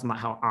everyone loves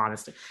how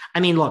honest. I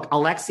mean, look,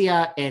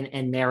 Alexia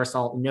and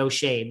Marisol, no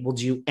shade, will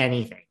do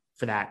anything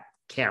for that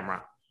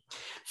camera.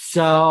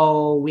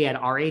 So we had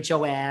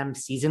RHOM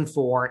season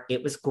 4.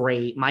 It was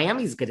great.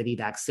 Miami's going to be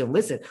back soon.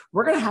 Listen,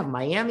 we're going to have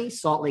Miami,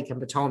 Salt Lake, and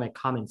Potomac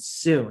coming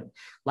soon.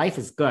 Life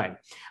is good.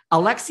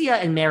 Alexia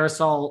and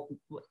Marisol,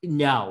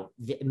 no.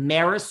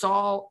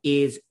 Marisol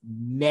is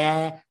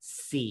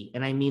messy.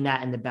 And I mean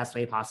that in the best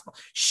way possible.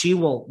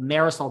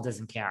 Marisol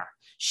doesn't care.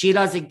 She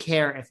doesn't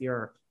care if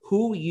you're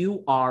who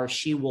you are.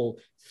 She will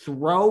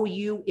throw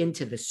you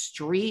into the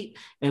street.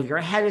 And if your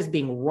head is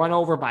being run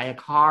over by a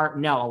car,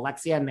 no,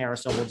 Alexia and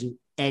Marisol will do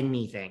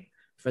anything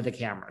for the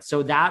camera.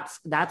 So that's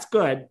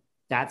good.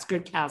 That's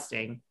good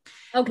casting.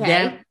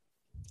 Okay.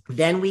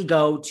 Then we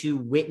go to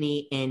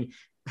Whitney and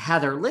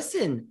Heather.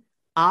 Listen,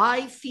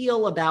 I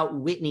feel about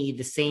Whitney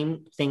the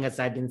same thing as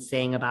I've been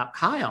saying about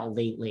Kyle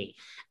lately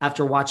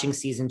after watching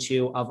season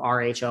 2 of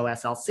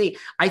RHOSLC.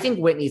 I think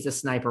Whitney's a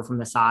sniper from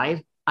the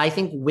side. I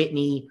think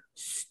Whitney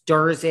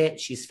stirs it.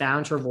 She's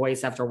found her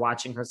voice after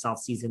watching herself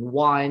season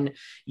 1.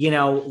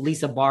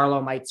 Lisa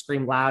Barlow might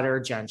scream louder.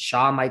 Jen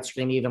Shah might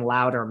scream even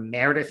louder.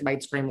 Meredith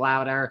might scream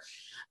louder.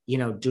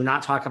 Do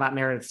not talk about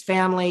Meredith's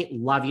family.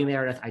 Love you,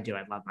 Meredith. I do.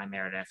 I love my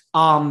Meredith.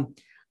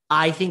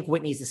 I think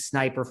Whitney's a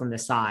sniper from the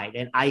side.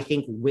 And I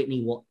think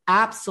Whitney will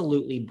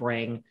absolutely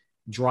bring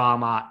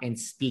drama and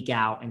speak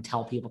out and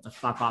tell people to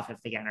fuck off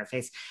if they get in her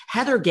face.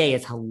 Heather Gay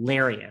is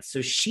hilarious.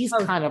 So she's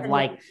kind of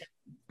like...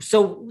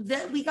 So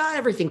that we got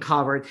everything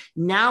covered.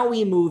 Now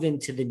we move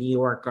into the New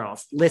York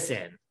girls.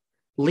 Listen,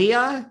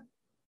 Leah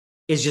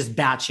is just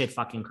batshit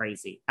fucking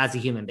crazy as a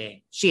human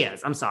being. She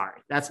is. I'm sorry.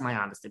 That's my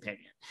honest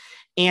opinion.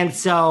 And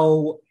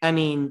so, I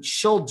mean,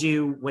 she'll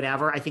do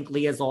whatever. I think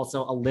Leah's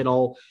also a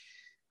little,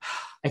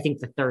 I think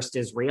the thirst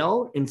is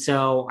real. And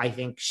so I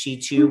think she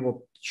too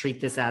will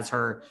treat this as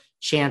her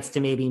chance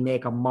to maybe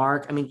make a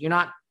mark. I mean, you're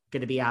not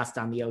going to be asked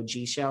on the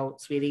OG show,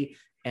 sweetie.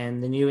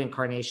 And the new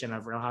incarnation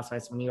of Real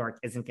Housewives of New York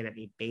isn't going to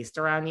be based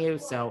around you.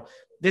 So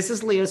this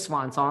is Leah's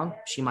swan song.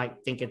 She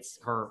might think it's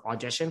her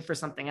audition for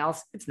something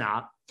else. It's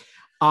not.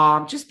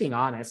 Just being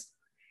honest.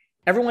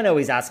 Everyone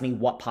always asks me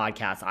what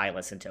podcasts I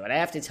listen to, and I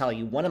have to tell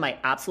you, one of my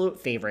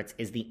absolute favorites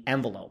is The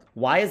Envelope.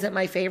 Why is it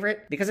my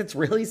favorite? Because it's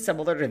really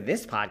similar to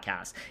this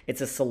podcast.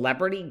 It's a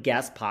celebrity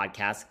guest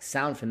podcast.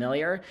 Sound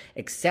familiar?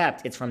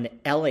 Except it's from the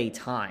LA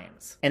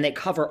Times, and they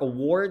cover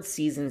award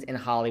seasons in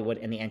Hollywood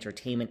and the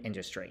entertainment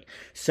industry.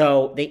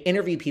 So they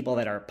interview people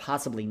that are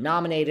possibly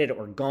nominated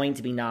or going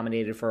to be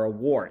nominated for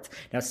awards.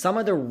 Now, some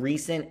of the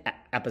recent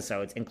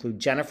episodes include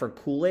Jennifer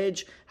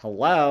Coolidge,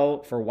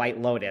 hello, for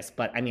White Lotus,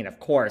 but I mean, of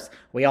course,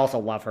 we also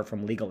love her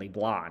from Legally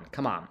Blonde.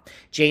 Come on.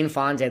 Jane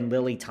Fonda and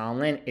Lily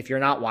Tomlin. If you're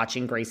not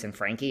watching Grace and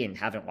Frankie and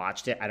haven't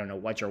watched it, I don't know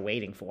what you're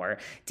waiting for.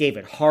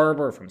 David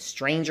Harbour from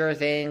Stranger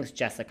Things,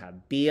 Jessica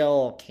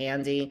Biel,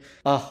 Candy.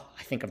 Oh,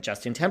 I think of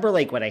Justin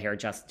Timberlake when I hear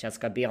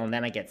Jessica Biel, and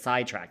then I get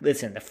sidetracked.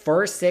 Listen, the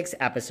first 6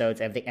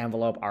 episodes of The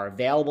Envelope are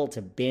available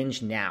to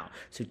binge now.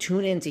 So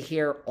tune in to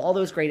hear all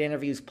those great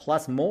interviews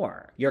plus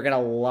more. You're going to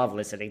love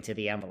listening to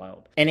The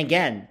Envelope. And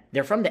again,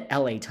 they're from the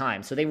LA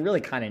Times, so they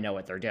really kind of know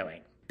what they're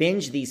doing.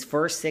 Binge these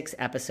first 6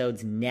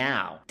 episodes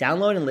now.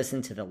 Download and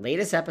listen to the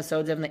latest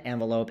episodes of The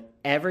Envelope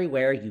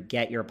everywhere you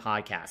get your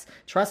podcasts.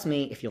 Trust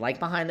me, if you like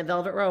Behind the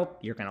Velvet Rope,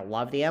 you're going to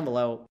love The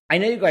Envelope. I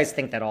know you guys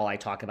think that all I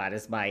talk about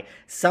is my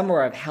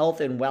summer of health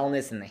and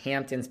wellness in the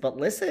Hamptons, but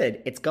listen,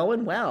 it's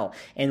going well.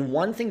 And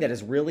one thing that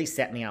has really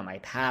set me on my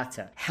path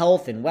to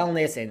health and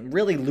wellness and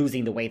really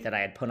losing the weight that I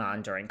had put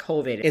on during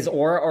COVID is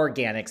Aura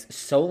Organics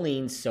So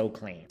Lean, So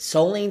Clean.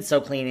 So Lean, So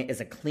Clean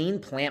is a clean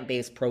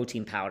plant-based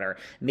protein powder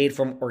made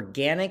from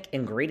organic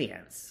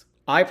ingredients.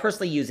 I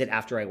personally use it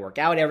after I work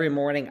out every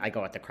morning. I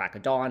go at the crack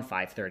of dawn,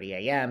 5:30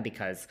 a.m.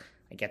 because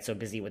I get so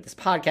busy with this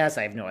podcast,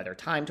 I have no other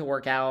time to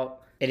work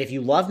out. And if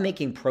you love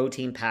making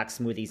protein-packed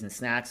smoothies and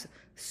snacks,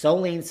 So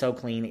Lean, So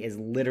Clean is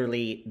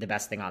literally the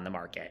best thing on the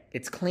market.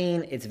 It's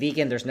clean, it's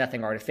vegan, there's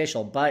nothing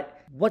artificial,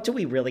 but what do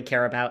we really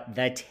care about?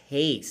 The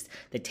taste.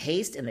 The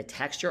taste and the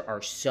texture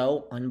are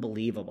so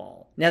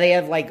unbelievable. Now they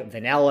have like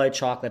vanilla,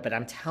 chocolate, but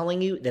I'm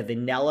telling you, the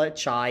vanilla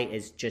chai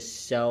is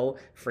just so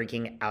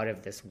freaking out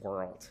of this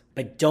world.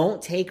 But don't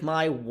take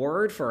my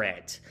word for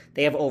it.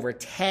 They have over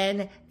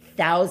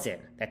 10,000,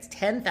 that's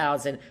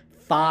 10,000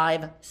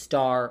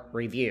 5-star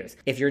reviews.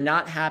 If you're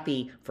not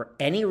happy for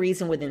any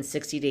reason within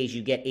 60 days,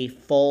 you get a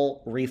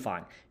full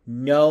refund.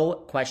 No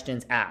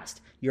questions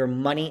asked. Your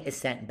money is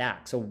sent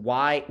back. So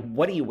what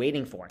are you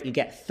waiting for? You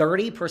get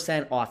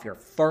 30% off your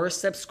first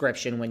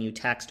subscription when you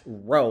text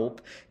ROPE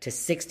to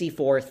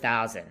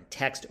 64,000.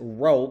 Text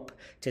ROPE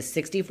to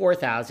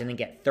 64,000 and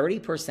get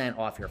 30%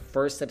 off your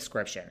first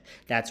subscription.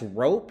 That's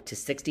ROPE to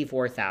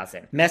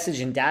 64,000. Message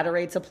and data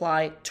rates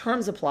apply.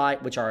 Terms apply,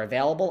 which are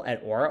available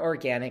at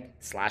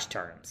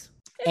auraorganic/terms.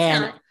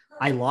 And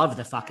I love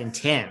the fucking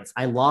tins.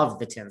 I love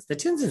the tins. The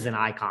tins is an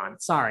icon.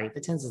 Sorry,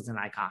 the tins is an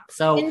icon.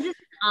 So tins is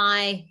an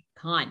icon.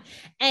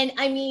 And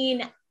I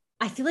mean,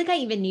 I feel like I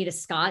even need a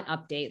Scott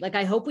update. Like,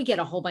 I hope we get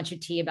a whole bunch of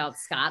tea about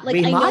Scott. Like,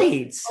 we I might. know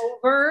it's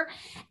over.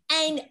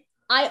 And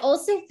I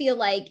also feel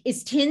like,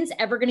 is Tins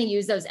ever going to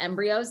use those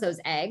embryos, those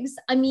eggs?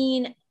 I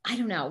mean, I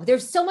don't know.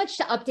 There's so much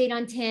to update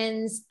on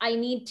Tins. I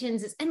need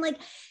Tins. And like,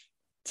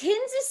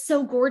 Tins is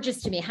so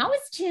gorgeous to me. How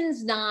is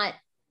Tins not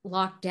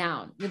locked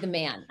down with a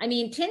man? I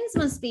mean, Tins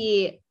must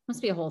be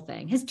a whole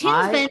thing. Has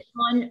Tins been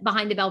on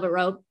Behind the Velvet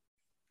Rope?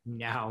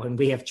 No, and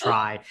we have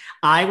tried.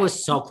 I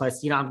was so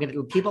close. You know,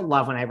 people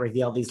love when I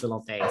reveal these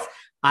little things.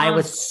 I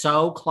was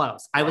so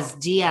close. I was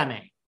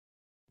DMing.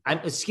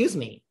 Excuse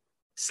me,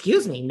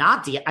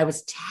 I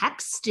was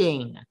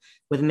texting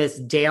with Miss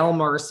Dale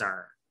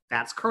Mercer.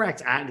 That's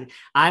correct.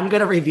 I'm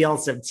going to reveal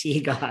some tea,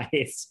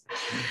 guys.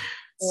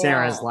 Wow.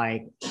 Sarah's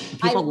like,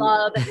 I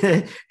love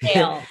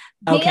Dale.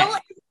 Okay. Dale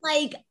is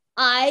like,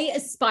 I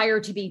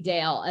aspire to be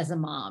Dale as a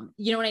mom.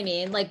 You know what I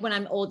mean? Like, when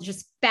I'm old,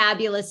 just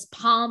fabulous,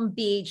 Palm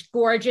Beach,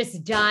 gorgeous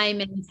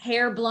diamonds,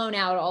 hair blown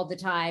out all the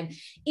time,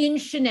 in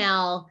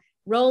Chanel,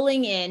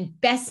 rolling in,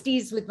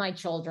 besties with my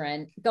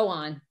children. Go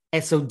on.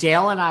 And so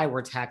Dale and I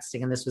were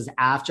texting, and this was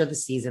after the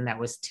season that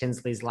was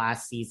Tinsley's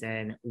last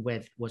season,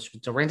 which was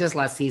Dorinda's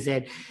last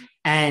season.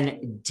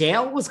 And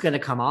Dale was going to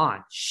come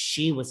on.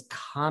 She was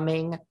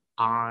coming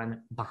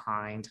on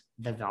Behind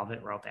the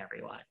Velvet Rope,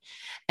 everyone.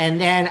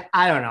 And then,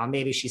 I don't know,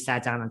 maybe she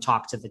sat down and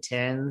talked to the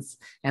Tins,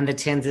 and the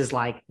Tins is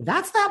like,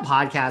 that's that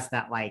podcast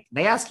that, like,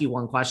 they ask you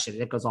one question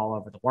and it goes all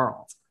over the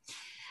world.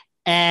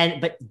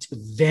 But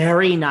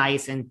very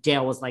nice. And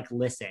Dale was like,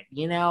 listen,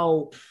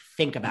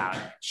 think about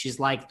it. She's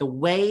like, the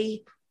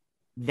way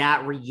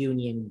that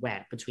reunion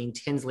went between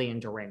Tinsley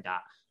and Dorinda,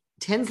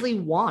 Tinsley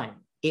won.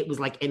 It was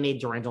like, it made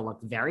Dorinda look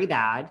very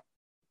bad.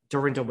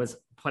 Dorinda was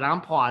put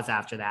on pause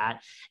after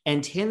that.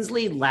 And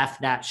Tinsley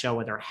left that show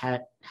with her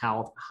head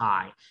held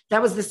high.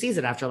 That was the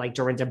season after like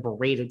Dorinda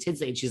berated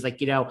Tinsley. And she's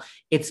like,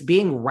 it's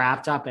being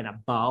wrapped up in a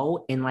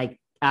bow. And like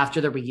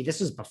after the reunion, this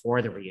was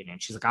before the reunion.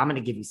 She's like, I'm going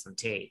to give you some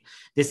tea.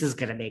 This is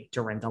going to make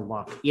Dorinda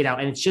look,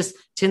 and it's just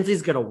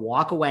Tinsley's going to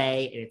walk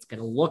away and it's going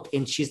to look,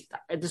 and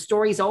the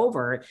story's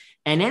over.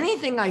 And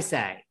anything I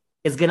say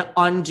is going to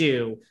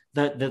undo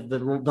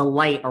the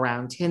light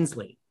around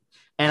Tinsley.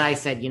 And I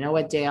said, you know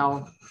what,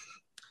 Dale?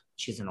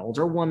 She's an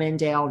older woman,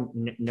 Dale.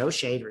 No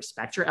shade.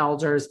 Respect your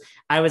elders.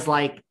 I was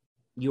like,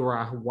 you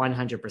are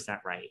 100%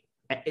 right.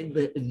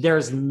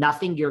 There's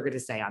nothing you're going to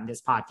say on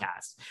this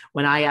podcast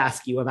when I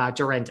ask you about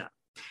Dorinda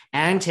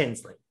and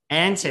Tinsley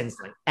and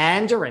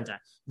Dorinda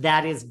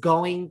that is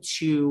going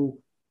to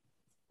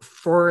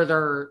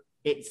further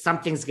it.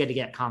 Something's going to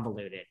get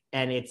convoluted,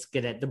 and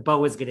the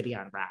bow is going to be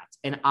unwrapped.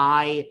 And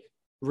I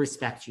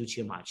respect you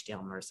too much,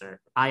 Dale Mercer.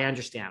 I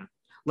understand.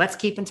 Let's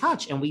keep in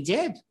touch. And we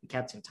did. We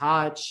kept in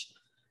touch.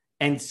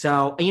 And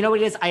so, you know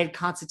what it is? I had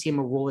Constantine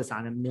Maroulis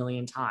on a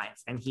million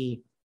times, and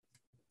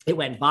it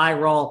went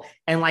viral.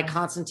 And like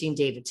Constantine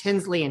dated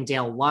Tinsley, and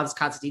Dale loves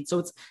Constantine.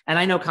 So and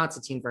I know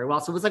Constantine very well.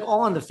 So it was like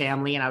all in the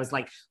family. And I was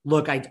like,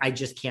 look, I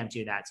just can't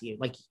do that to you.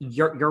 Like,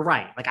 you're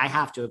right. Like, I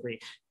have to agree.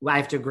 I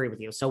have to agree with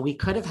you. So we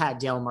could have had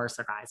Dale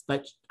Mercer, guys,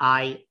 but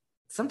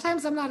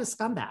sometimes I'm not a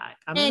scumbag.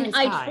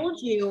 I told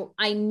you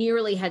I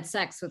nearly had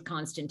sex with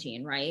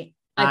Constantine, right?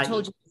 I've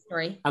told you the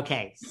story.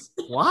 Okay.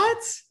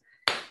 What?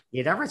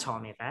 You never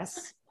told me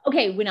this.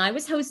 Okay, when I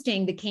was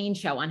hosting the Kane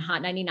show on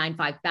Hot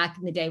 99.5 back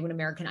in the day when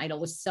American Idol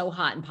was so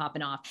hot and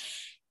popping off,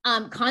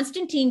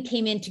 Constantine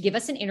came in to give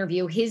us an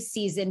interview, his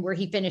season where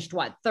he finished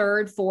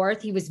third,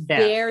 fourth. He was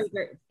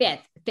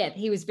fifth.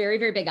 He was very,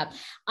 very big up.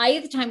 I,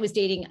 at the time, was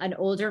dating an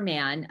older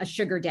man, a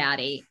sugar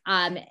daddy,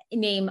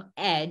 named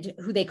Ed,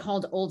 who they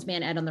called Old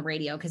Man Ed on the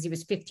radio because he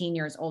was 15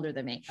 years older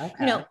than me.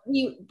 Okay.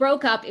 We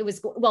broke up. It was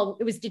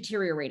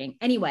deteriorating.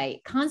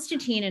 Anyway,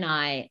 Constantine and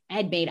I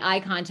had made eye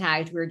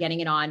contact. We were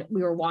getting it on.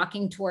 We were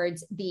walking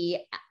towards the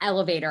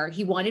elevator.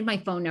 He wanted my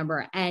phone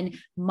number, and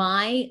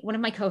one of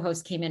my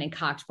co-hosts came in and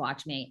cock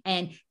blocked me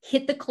and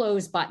hit the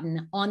close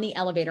button on the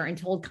elevator and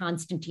told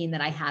Constantine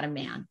that I had a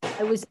man.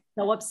 I was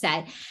so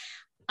upset.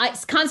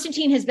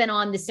 Constantine has been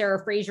on the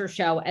Sarah Fraser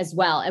show as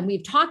well, and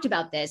we've talked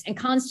about this, and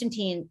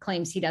Constantine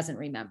claims he doesn't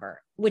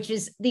remember, which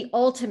is the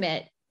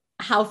ultimate,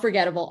 how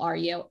forgettable are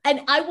you?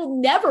 And I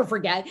will never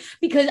forget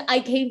because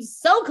I came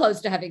so close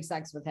to having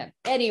sex with him.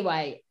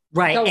 Anyway.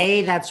 Right.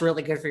 A, that's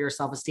really good for your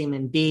self-esteem.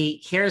 And B,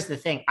 here's the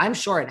thing. I'm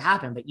sure it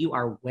happened, but you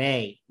are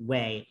way,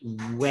 way,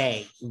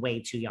 way,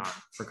 way too young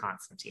for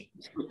Constantine.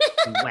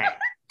 Way.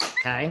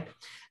 Okay.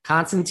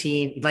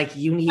 Constantine, like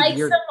you're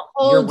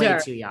way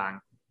too young.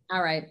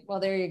 All right.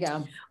 Well, there you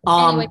go.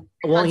 Anyway,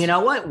 well, you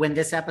know what? When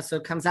this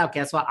episode comes out,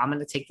 guess what? I'm going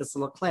to take this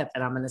little clip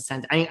and I'm going to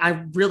send.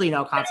 I really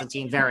know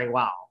Constantine very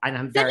well. I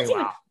know him very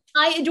well.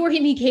 I adore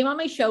him. He came on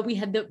my show. We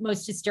had the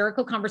most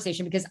hysterical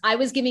conversation because I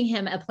was giving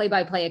him a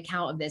play-by-play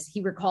account of this.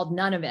 He recalled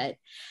none of it.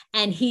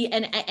 And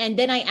and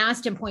then I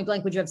asked him point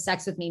blank, would you have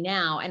sex with me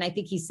now? And I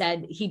think he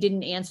said he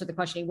didn't answer the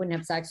question. He wouldn't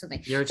have sex with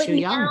me. You're too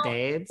young,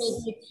 babes.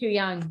 He's too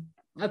young.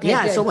 Okay.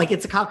 Yeah. Good. So like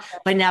it's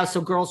but now,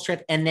 so girls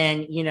trip. And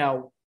then,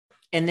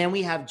 and then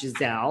we have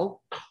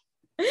Giselle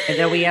and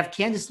then we have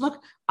Candace.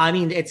 Look, I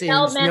mean, it's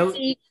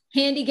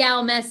Candy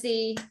Gal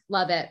Messy.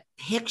 Love it.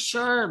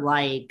 Picture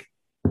like,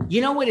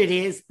 you know what it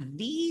is?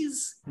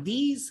 These,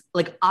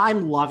 like,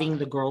 I'm loving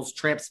the girls'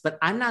 trips, but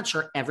I'm not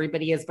sure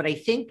everybody is. But I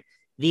think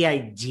the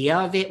idea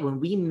of it, when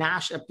we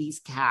mash up these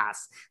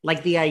casts,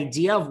 like the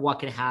idea of what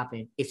could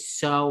happen is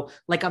so,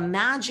 like,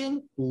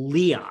 imagine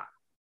Leah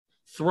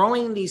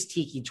throwing these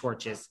tiki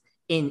torches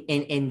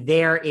and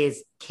there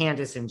is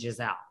Candace and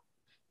Giselle.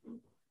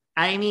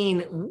 I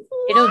mean,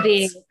 it'll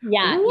be,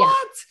 yeah.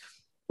 What?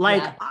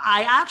 Like, yeah.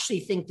 I actually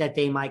think that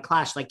they might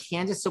clash, like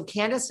Candace. So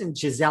Candace and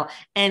Giselle,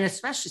 and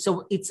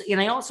especially, and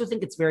I also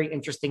think it's very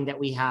interesting that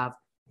we have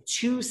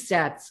 3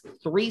 sets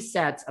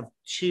of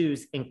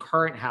twos in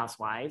current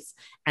Housewives.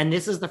 And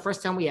this is the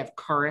first time we have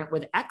current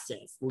with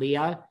exes.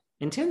 Leah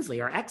and Tinsley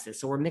are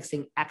exes. So we're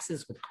mixing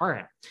exes with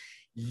current.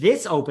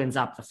 This opens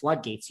up the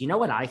floodgates. You know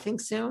what I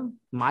think soon?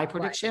 My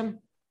prediction?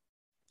 What?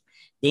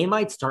 They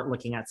might start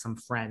looking at some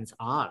friends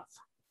of.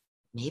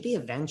 Maybe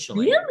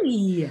eventually.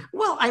 Really?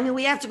 Well, I mean,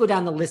 we have to go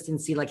down the list and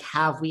see, like,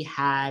 have we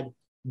had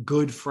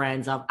good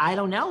friends of, I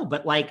don't know,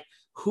 but like,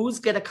 who's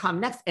going to come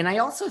next? And I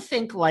also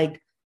think,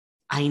 like,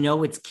 I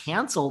know it's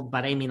canceled,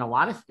 but I mean,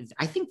 I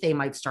think they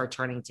might start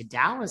turning to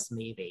Dallas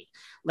maybe.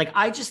 Like,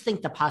 I just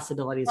think the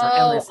possibilities are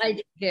endless. I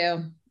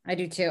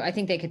do too. I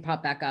think they could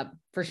pop back up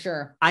for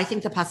sure. I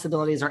think the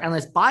possibilities are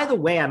endless. By the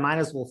way, I might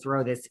as well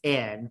throw this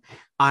in.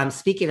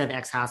 Speaking of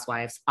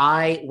ex-housewives,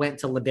 I went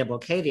to Le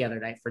Bibliothèque the other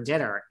night for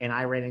dinner and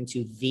I ran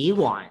into the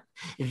one,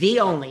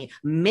 the only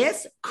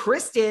Miss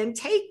Kristen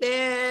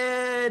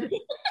Taekman,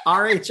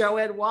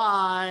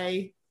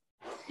 RHONY.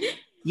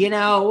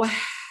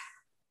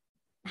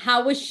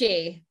 How was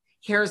she?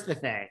 Here's the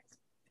thing.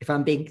 If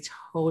I'm being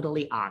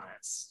totally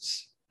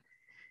honest,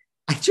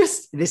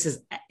 this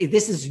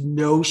is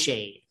no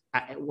shade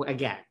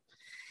again,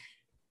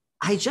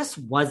 I just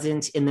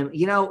wasn't in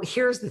the,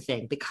 here's the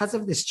thing, because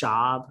of this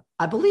job,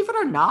 I believe it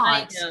or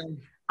not,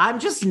 I'm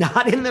just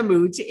not in the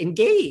mood to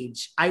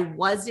engage. I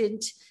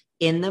wasn't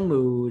in the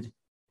mood.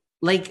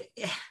 Like,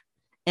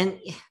 and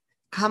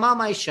come on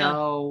my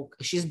show.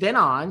 She's been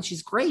on.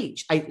 She's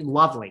great.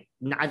 Lovely.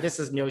 I just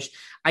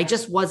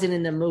wasn't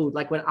in the mood.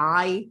 Like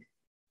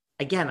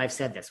again, I've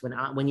said this,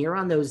 when you're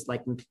on those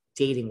like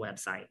dating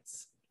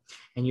websites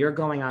and you're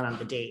going on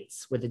the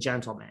dates with a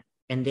gentleman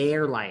and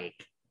they're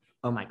like,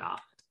 oh my God,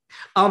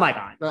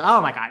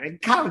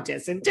 and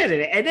Countess and did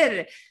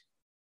it.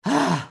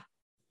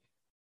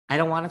 I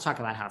don't want to talk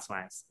about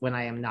housewives when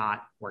I am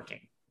not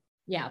working.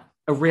 Yeah.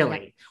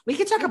 Really. We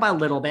can talk about a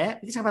little bit.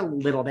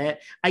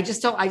 I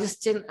just don't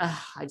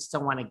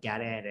want to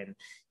get it. And,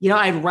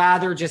 I'd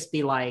rather just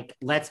be like,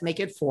 let's make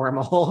it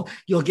formal.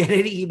 You'll get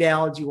an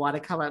email. Do you want to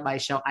come on my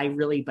show?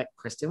 But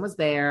Kristen was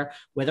there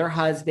with her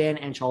husband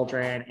and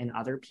children and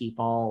other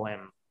people.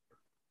 And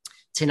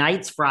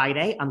tonight's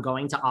Friday. I'm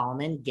going to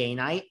Almond Gay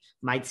Night.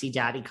 Might see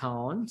Daddy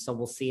Cone. So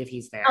we'll see if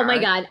he's there. Oh my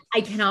God.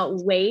 I cannot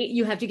wait.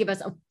 You have to give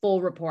us a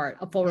full report.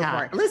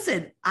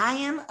 Listen, I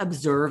am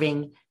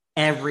observing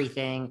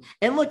everything.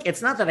 And look,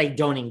 it's not that I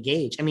don't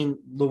engage. I mean,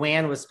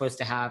 Luann was supposed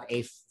to have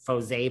a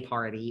Fose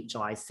party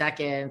July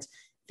 2nd.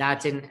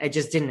 It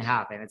just didn't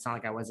happen. It's not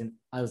like I was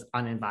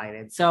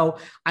uninvited. So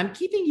I'm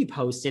keeping you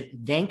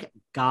posted. Thank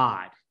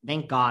God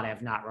I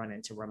have not run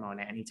into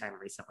Ramona anytime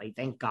recently.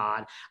 Thank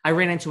God. I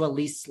ran into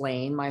Elise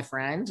Slane, my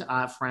friend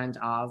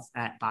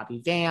at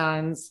Bobby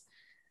Vans.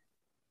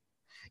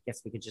 I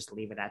guess we could just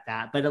leave it at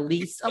that. But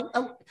Elise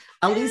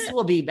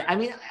will be. I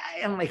mean,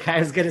 I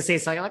was going to say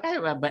something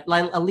but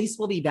Elise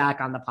will be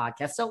back on the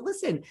podcast. So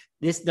listen,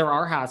 there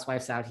are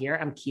housewives out here.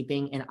 I'm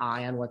keeping an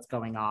eye on what's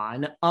going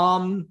on.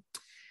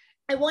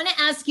 I want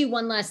to ask you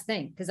one last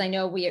thing because I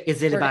know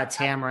Is it about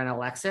Tamara and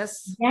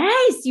Alexis?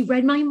 Yes, you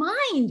read my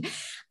mind.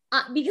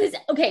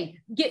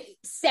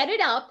 Set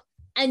it up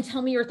and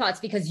tell me your thoughts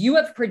because you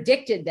have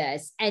predicted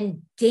this.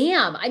 And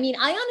damn, I mean,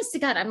 I honest to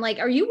God, I'm like,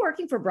 are you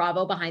working for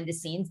Bravo behind the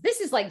scenes?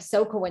 This is like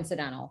so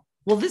coincidental.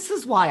 Well, this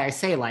is why I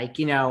say I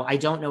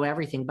don't know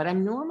everything, but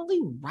I'm normally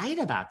right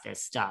about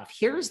this stuff.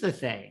 Here's the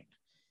thing.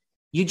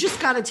 You just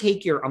got to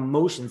take your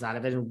emotions out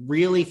of it and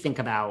really think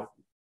about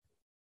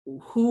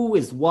who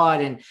is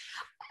what and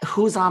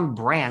who's on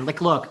brand.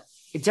 Like, look,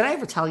 did I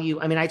ever tell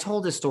you? I mean, I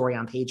told this story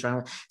on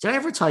Patreon. Did I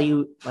ever tell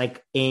you,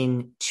 like,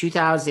 in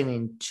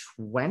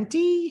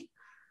 2020,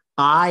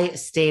 I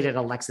stayed at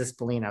Alexis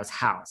Bellino's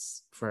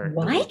house for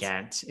the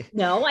weekend?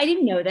 No, I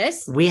didn't know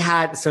this. We're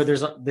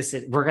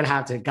going to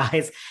have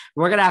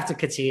to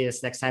continue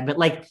this next time. But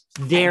like,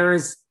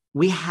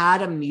 we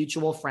had a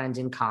mutual friend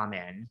in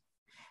common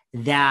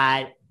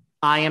that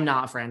I am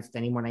not friends with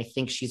anymore. And I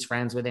think she's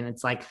friends with. And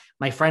it's like,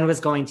 my friend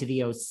was going to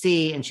the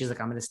OC and she's like,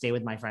 I'm going to stay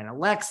with my friend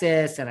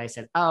Alexis. And I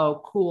said,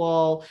 oh,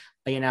 cool.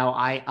 I know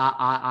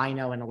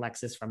an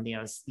Alexis from the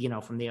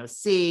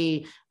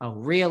OC. Oh,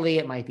 really?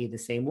 It might be the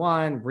same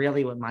one.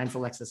 Really? What mine's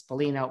Alexis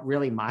Bellino?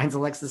 Really? Mine's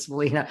Alexis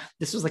Bellino.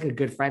 This was like a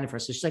good friend of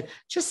hers. So she's like,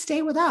 just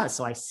stay with us.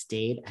 So I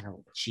stayed at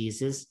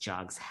Jesus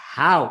Jug's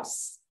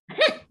house.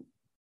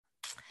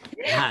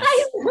 Yes.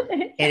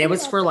 And it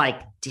was for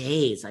like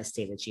days. I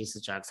stayed at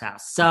Jesus Jug's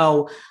house.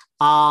 So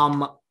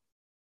I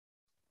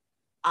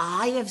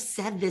have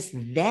said this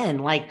then,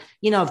 like,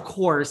 of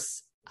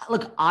course,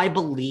 look, I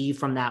believe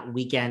from that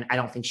weekend, I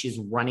don't think she's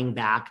running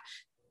back.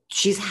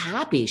 She's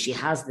happy. She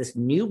has this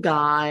new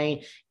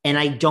guy. And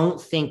I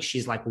don't think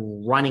she's like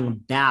running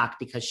back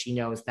because she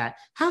knows that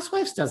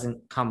Housewives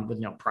doesn't come with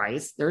no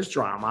price. There's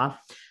drama.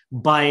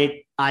 But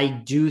I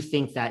do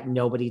think that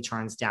nobody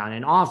turns down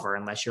an offer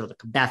unless you're like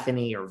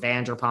Bethany or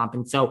Vanderpump.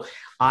 And so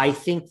I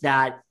think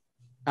that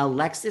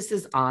Alexis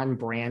is on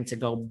brand to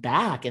go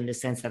back in the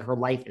sense that her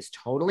life is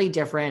totally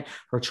different.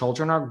 Her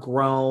children are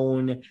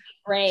grown.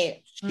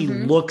 Right. She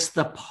looks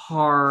the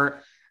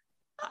part.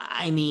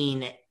 I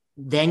mean,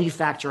 then you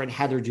factor in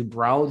Heather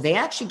Dubrow. They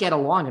actually get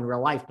along in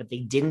real life, but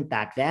they didn't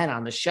back then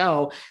on the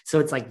show. So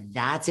it's like,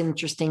 that's an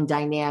interesting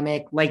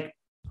dynamic. Like,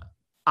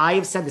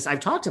 I've said this, I've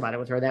talked about it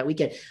with her that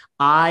weekend.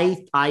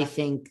 I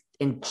think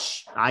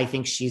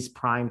she's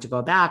primed to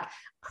go back.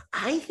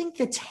 I think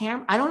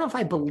I don't know if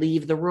I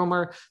believe the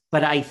rumor,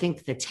 but I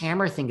think the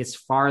Tamara thing is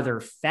farther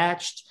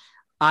fetched.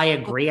 I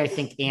agree. I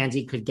think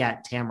Andy could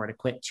get Tamara to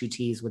quit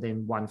 2Ts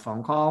within one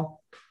phone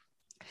call.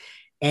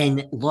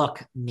 And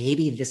look,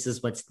 maybe this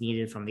is what's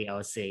needed from the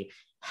OC.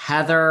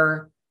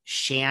 Heather,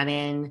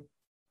 Shannon,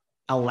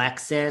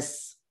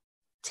 Alexis,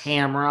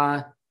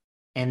 Tamara,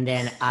 and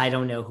then I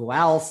don't know who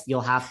else.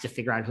 You'll have to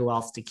figure out who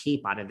else to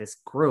keep out of this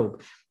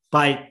group.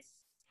 But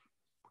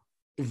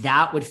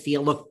that would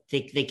feel, look,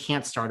 they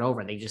can't start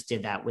over. They just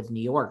did that with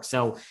New York.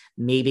 So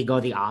maybe go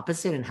the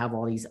opposite and have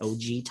all these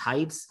OG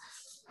types.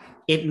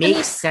 It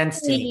makes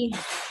sense to me.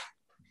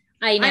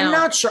 I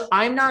know.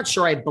 I'm not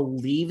sure I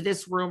believe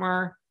this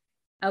rumor.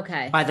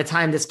 Okay. By the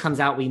time this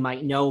comes out, we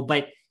might know.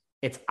 But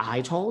I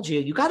told you,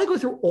 you got to go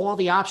through all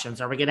the options.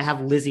 Are we going to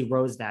have Lizzie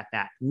Rose that?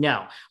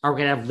 No. Are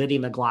we going to have Lydia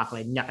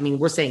McLaughlin? No. I mean,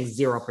 we're saying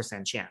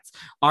 0% chance.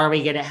 Are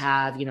we going to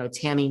have,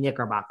 Tammy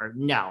Knickerbocker?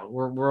 No,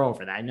 we're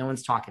over that. No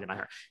one's talking about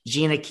her.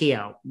 Gina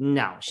Keogh?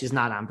 No, she's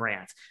not on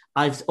brand.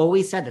 I've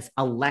always said this.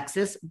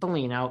 Alexis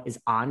Bellino is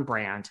on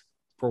brand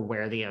for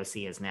where the OC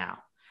is now.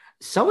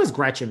 So is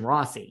Gretchen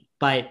Rossi,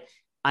 but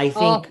I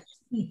think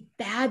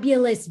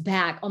fabulous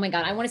back. Oh my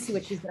God, I want to see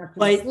what she's going to do.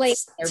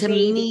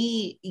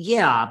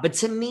 But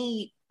to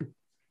me,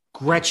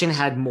 Gretchen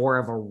had more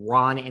of a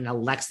run, and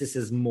Alexis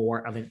is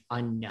more of an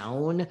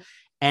unknown.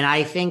 And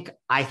I think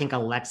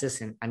Alexis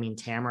and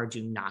Tamara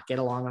do not get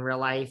along in real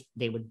life.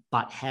 They would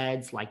butt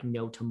heads like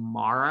no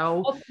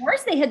tomorrow. Of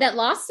course, they had that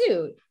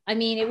lawsuit. I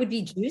mean, it would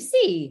be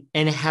juicy.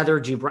 And Heather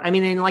Dubrow.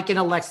 In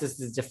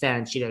Alexis's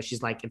defense,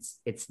 she's like,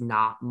 it's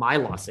not my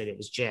lawsuit. It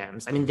was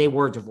Jim's. I mean, they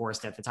were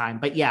divorced at the time,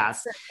 but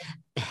yes,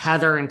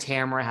 Heather and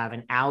Tamara have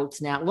an out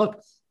now.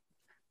 Look,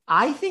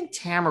 I think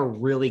Tamara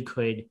really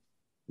could.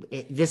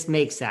 This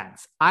makes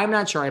sense. I'm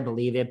not sure I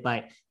believe it,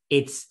 but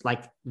it's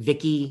like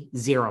Vicky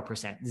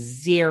 0%,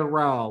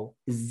 0.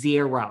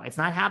 It's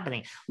not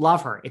happening.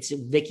 Love her. It's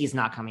Vicky's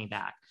not coming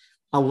back.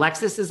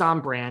 Alexis is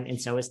on brand,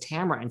 and so is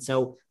Tamara. And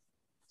so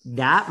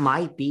that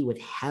might be with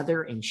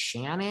Heather and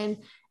Shannon.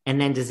 And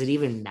then does it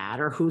even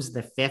matter who's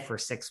the fifth or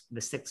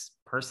sixth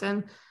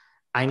person?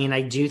 I mean,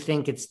 I do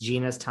think it's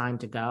Gina's time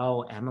to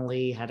go.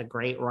 Emily had a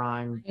great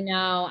run.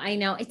 I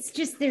know. It's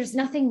just, there's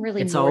nothing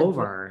really. It's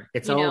over.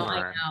 It's over.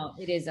 I know.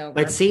 It is over.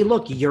 But see,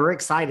 look, you're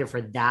excited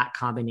for that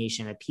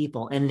combination of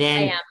people. And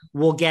then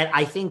we'll get,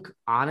 I think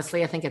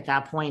at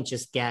that point,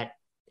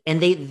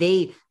 and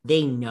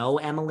they know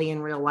Emily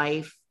in real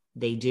life.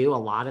 They do. A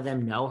lot of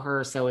them know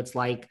her. So it's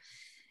like,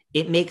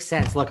 it makes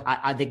sense. Look,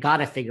 they got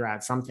to figure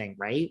out something,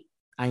 right?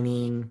 I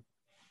mean,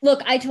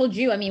 look, I told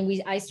you,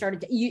 I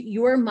started,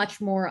 you're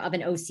much more of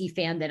an OC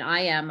fan than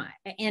I am,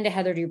 and a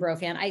Heather Dubrow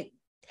fan.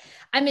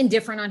 I'm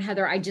indifferent on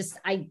Heather.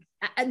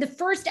 The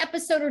first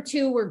episode or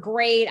two were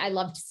great. I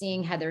loved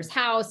seeing Heather's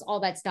house,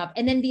 all that stuff.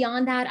 And then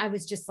beyond that, I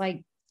was just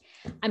like,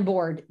 I'm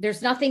bored.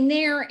 There's nothing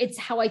there. It's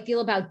how I feel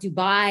about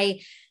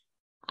Dubai.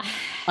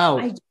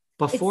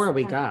 Before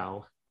we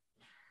go,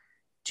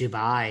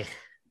 Dubai,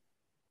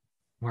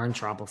 we're in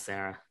trouble,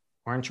 Sarah.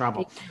 We're in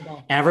trouble.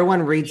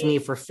 Everyone reads me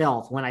for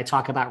filth when I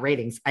talk about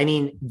ratings. I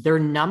mean, they're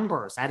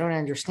numbers. I don't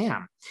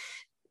understand.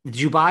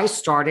 Dubai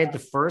started the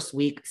first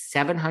week,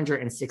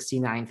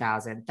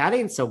 769,000. That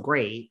ain't so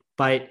great,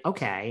 but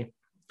okay.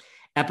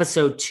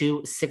 Episode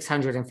 2,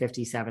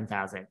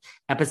 657,000.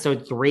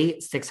 Episode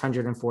 3,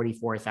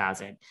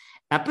 644,000.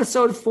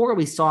 Episode 4,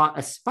 we saw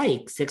a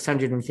spike,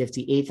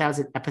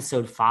 658,000.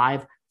 Episode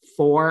 5,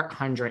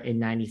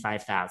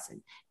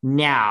 495,000.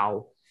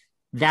 Now,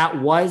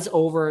 that was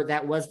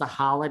the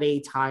holiday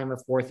time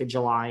of 4th of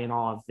July and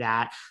all of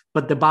that.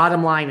 But the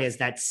bottom line is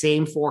that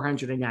same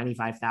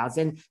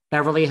 495,000,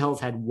 Beverly Hills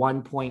had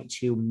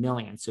 1.2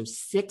 million. So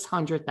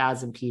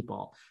 600,000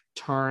 people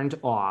turned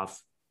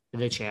off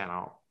the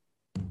channel.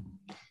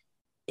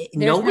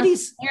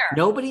 Nobody's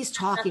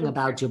talking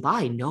about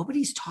Dubai.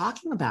 Nobody's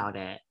talking about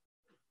it.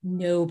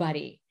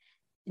 Nobody.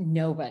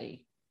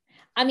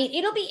 I mean,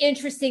 it'll be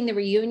interesting. The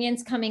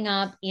reunion's coming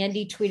up.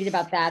 Andy tweeted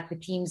about that. The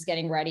team's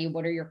getting ready.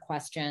 What are your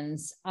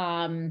questions? We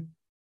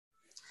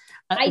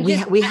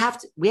have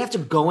to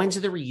go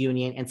into the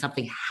reunion, and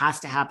something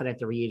has to happen at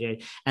the reunion,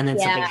 and then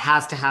something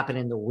has to happen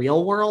in the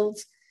real world.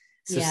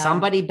 So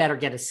somebody better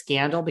get a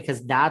scandal,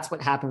 because that's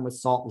what happened with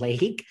Salt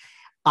Lake.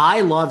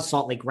 I loved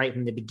Salt Lake right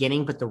from the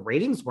beginning, but the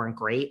ratings weren't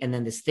great. And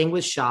then this thing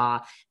with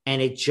Shah,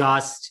 and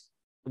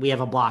we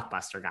have a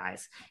blockbuster,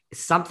 guys.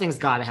 Something's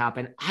got to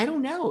happen. I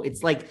don't know.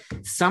 It's like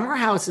Summer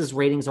House's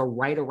ratings are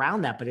right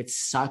around that, but it's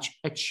such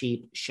a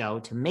cheap show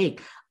to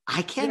make.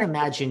 I can't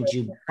imagine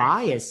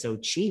Dubai is so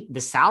cheap.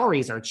 The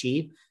salaries are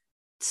cheap.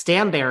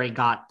 Stanberry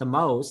got the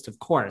most, of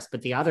course,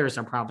 but the others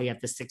are probably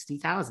at the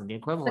 60,000, the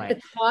equivalent. But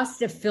the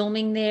cost of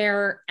filming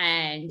there,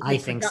 and I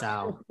think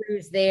so.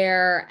 Crews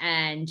there,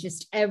 and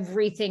just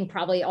everything,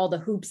 probably all the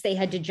hoops they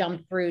had to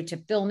jump through to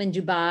film in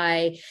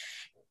Dubai.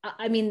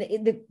 I mean,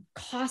 the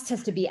cost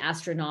has to be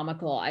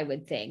astronomical, I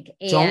would think.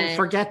 And don't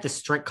forget the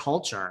strict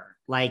culture.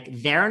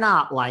 Like, they're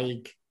not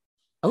like,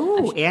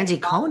 oh, Andy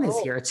Cohen is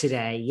here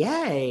today.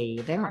 Yay.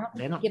 They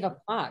don't give a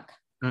fuck.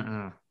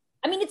 I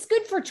mean, it's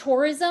good for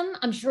tourism.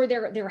 I'm sure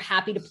they're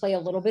happy to play a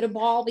little bit of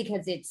ball,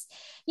 because it's,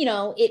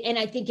 and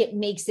I think it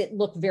makes it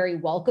look very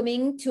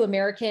welcoming to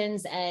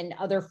Americans and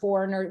other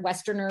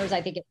Westerners.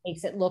 I think it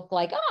makes it look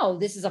like, oh,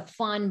 this is a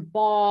fun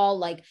ball,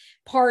 like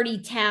party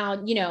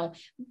town,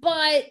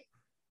 but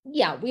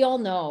yeah, we all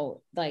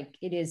know, like,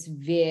 it is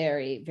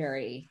very,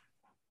 very,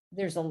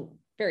 there's a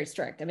very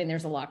strict. I mean,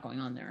 there's a lot going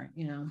on there,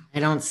 you know.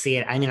 I don't see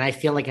it. I mean, I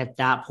feel like at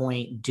that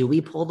point, do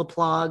we pull the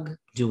plug?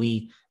 Do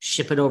we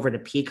ship it over to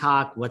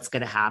Peacock? What's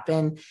going to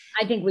happen?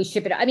 I think we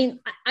ship it. I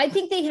mean, I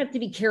think they have to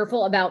be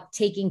careful about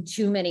taking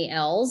too many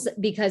L's,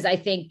 because I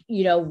think,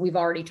 you know, we've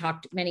already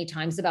talked many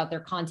times about their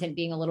content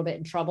being a little bit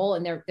in trouble,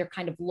 and they're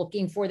kind of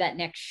looking for that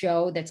next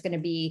show that's going to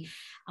be,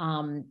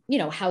 you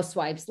know,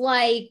 Housewives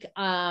like.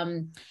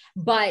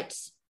 But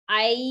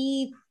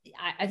I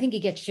think it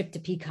gets shipped to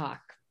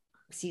Peacock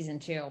season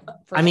 2.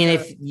 I mean,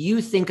 if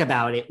you think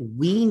about it,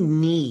 we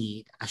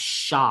need a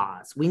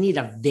Shahs. We need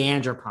a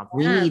Vanderpump.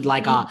 We need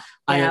like a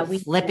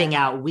flipping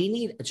out. We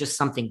need just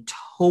something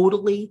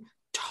totally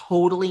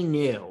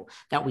new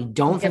that we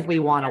don't think we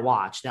want to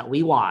watch, that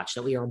we watch,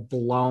 that we are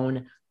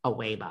blown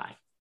away by.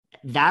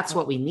 That's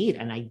what we need.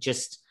 And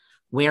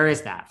where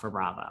is that for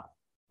Bravo?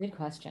 Good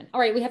question.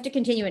 All right. We have to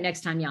continue it next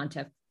time,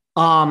 Yontif.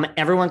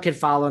 Everyone could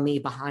follow me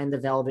Behind the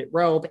Velvet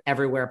Rope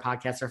everywhere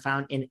podcasts are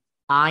found, and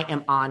I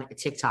am on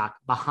TikTok,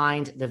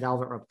 Behind the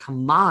Velvet Rope.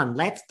 Come on,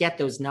 let's get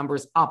those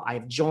numbers up.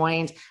 I've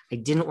joined. I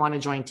didn't want to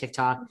join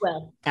TikTok.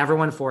 Well,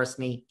 everyone forced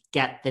me.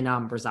 Get the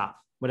numbers up.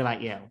 What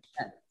about you?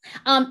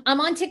 I'm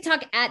on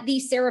TikTok at The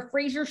Sarah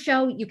Fraser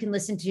Show. You can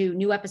listen to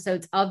new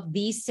episodes of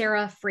The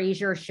Sarah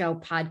Fraser Show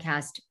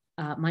podcast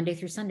Monday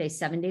through Sunday,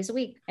 7 days a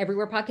week,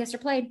 everywhere podcasts are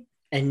played.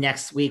 And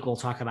next week, we'll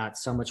talk about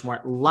so much more.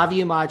 Love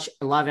you much.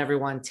 Love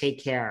everyone.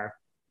 Take care.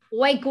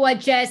 Oi,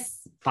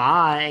 gorgeous.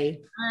 Bye.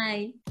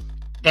 Bye.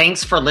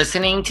 Thanks for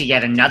listening to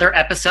yet another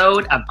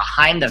episode of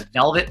Behind the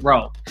Velvet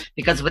Rope.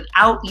 Because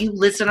without you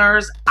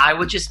listeners, I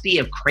would just be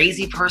a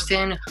crazy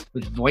person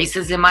with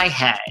voices in my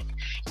head.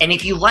 And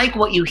if you like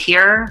what you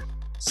hear,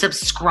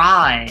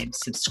 subscribe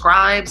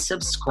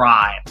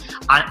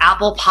on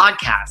Apple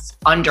Podcasts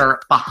under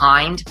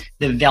Behind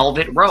the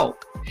Velvet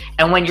Rope.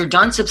 And when you're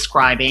done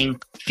subscribing,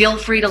 feel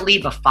free to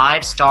leave a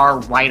 5-star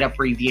write-up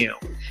review,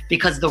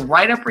 because the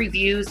write-up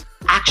reviews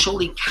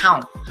actually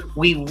count.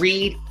 We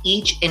read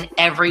each and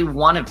every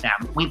one of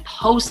them. We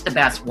post the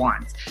best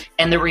ones,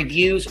 and the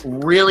reviews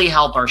really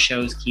help our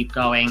shows keep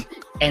going.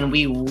 And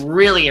we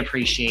really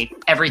appreciate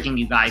everything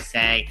you guys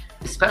say,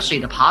 especially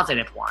the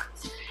positive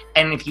ones.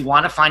 And if you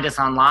want to find us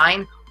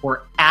online,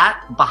 we're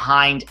at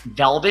Behind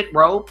Velvet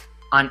Rope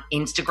on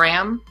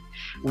Instagram.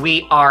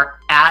 We are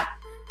at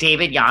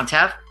David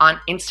Yontef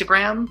on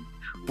Instagram.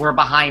 We're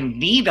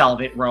Behind the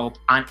Velvet Rope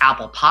on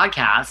Apple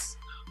Podcasts.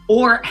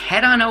 Or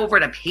head on over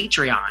to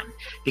Patreon,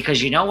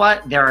 because you know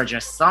what? There are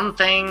just some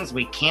things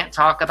we can't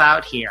talk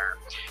about here.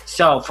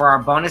 So for our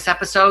bonus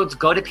episodes,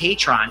 go to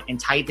Patreon and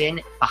type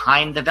in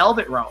Behind the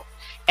Velvet Rope.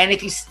 And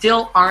if you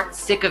still aren't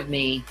sick of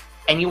me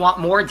and you want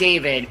more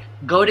David,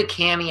 go to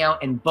Cameo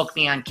and book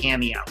me on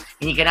Cameo.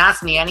 And you can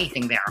ask me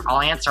anything there.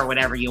 I'll answer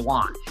whatever you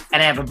want.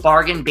 And I have a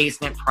bargain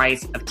basement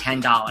price of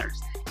 $10.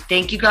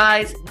 Thank you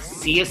guys.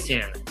 See you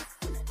soon.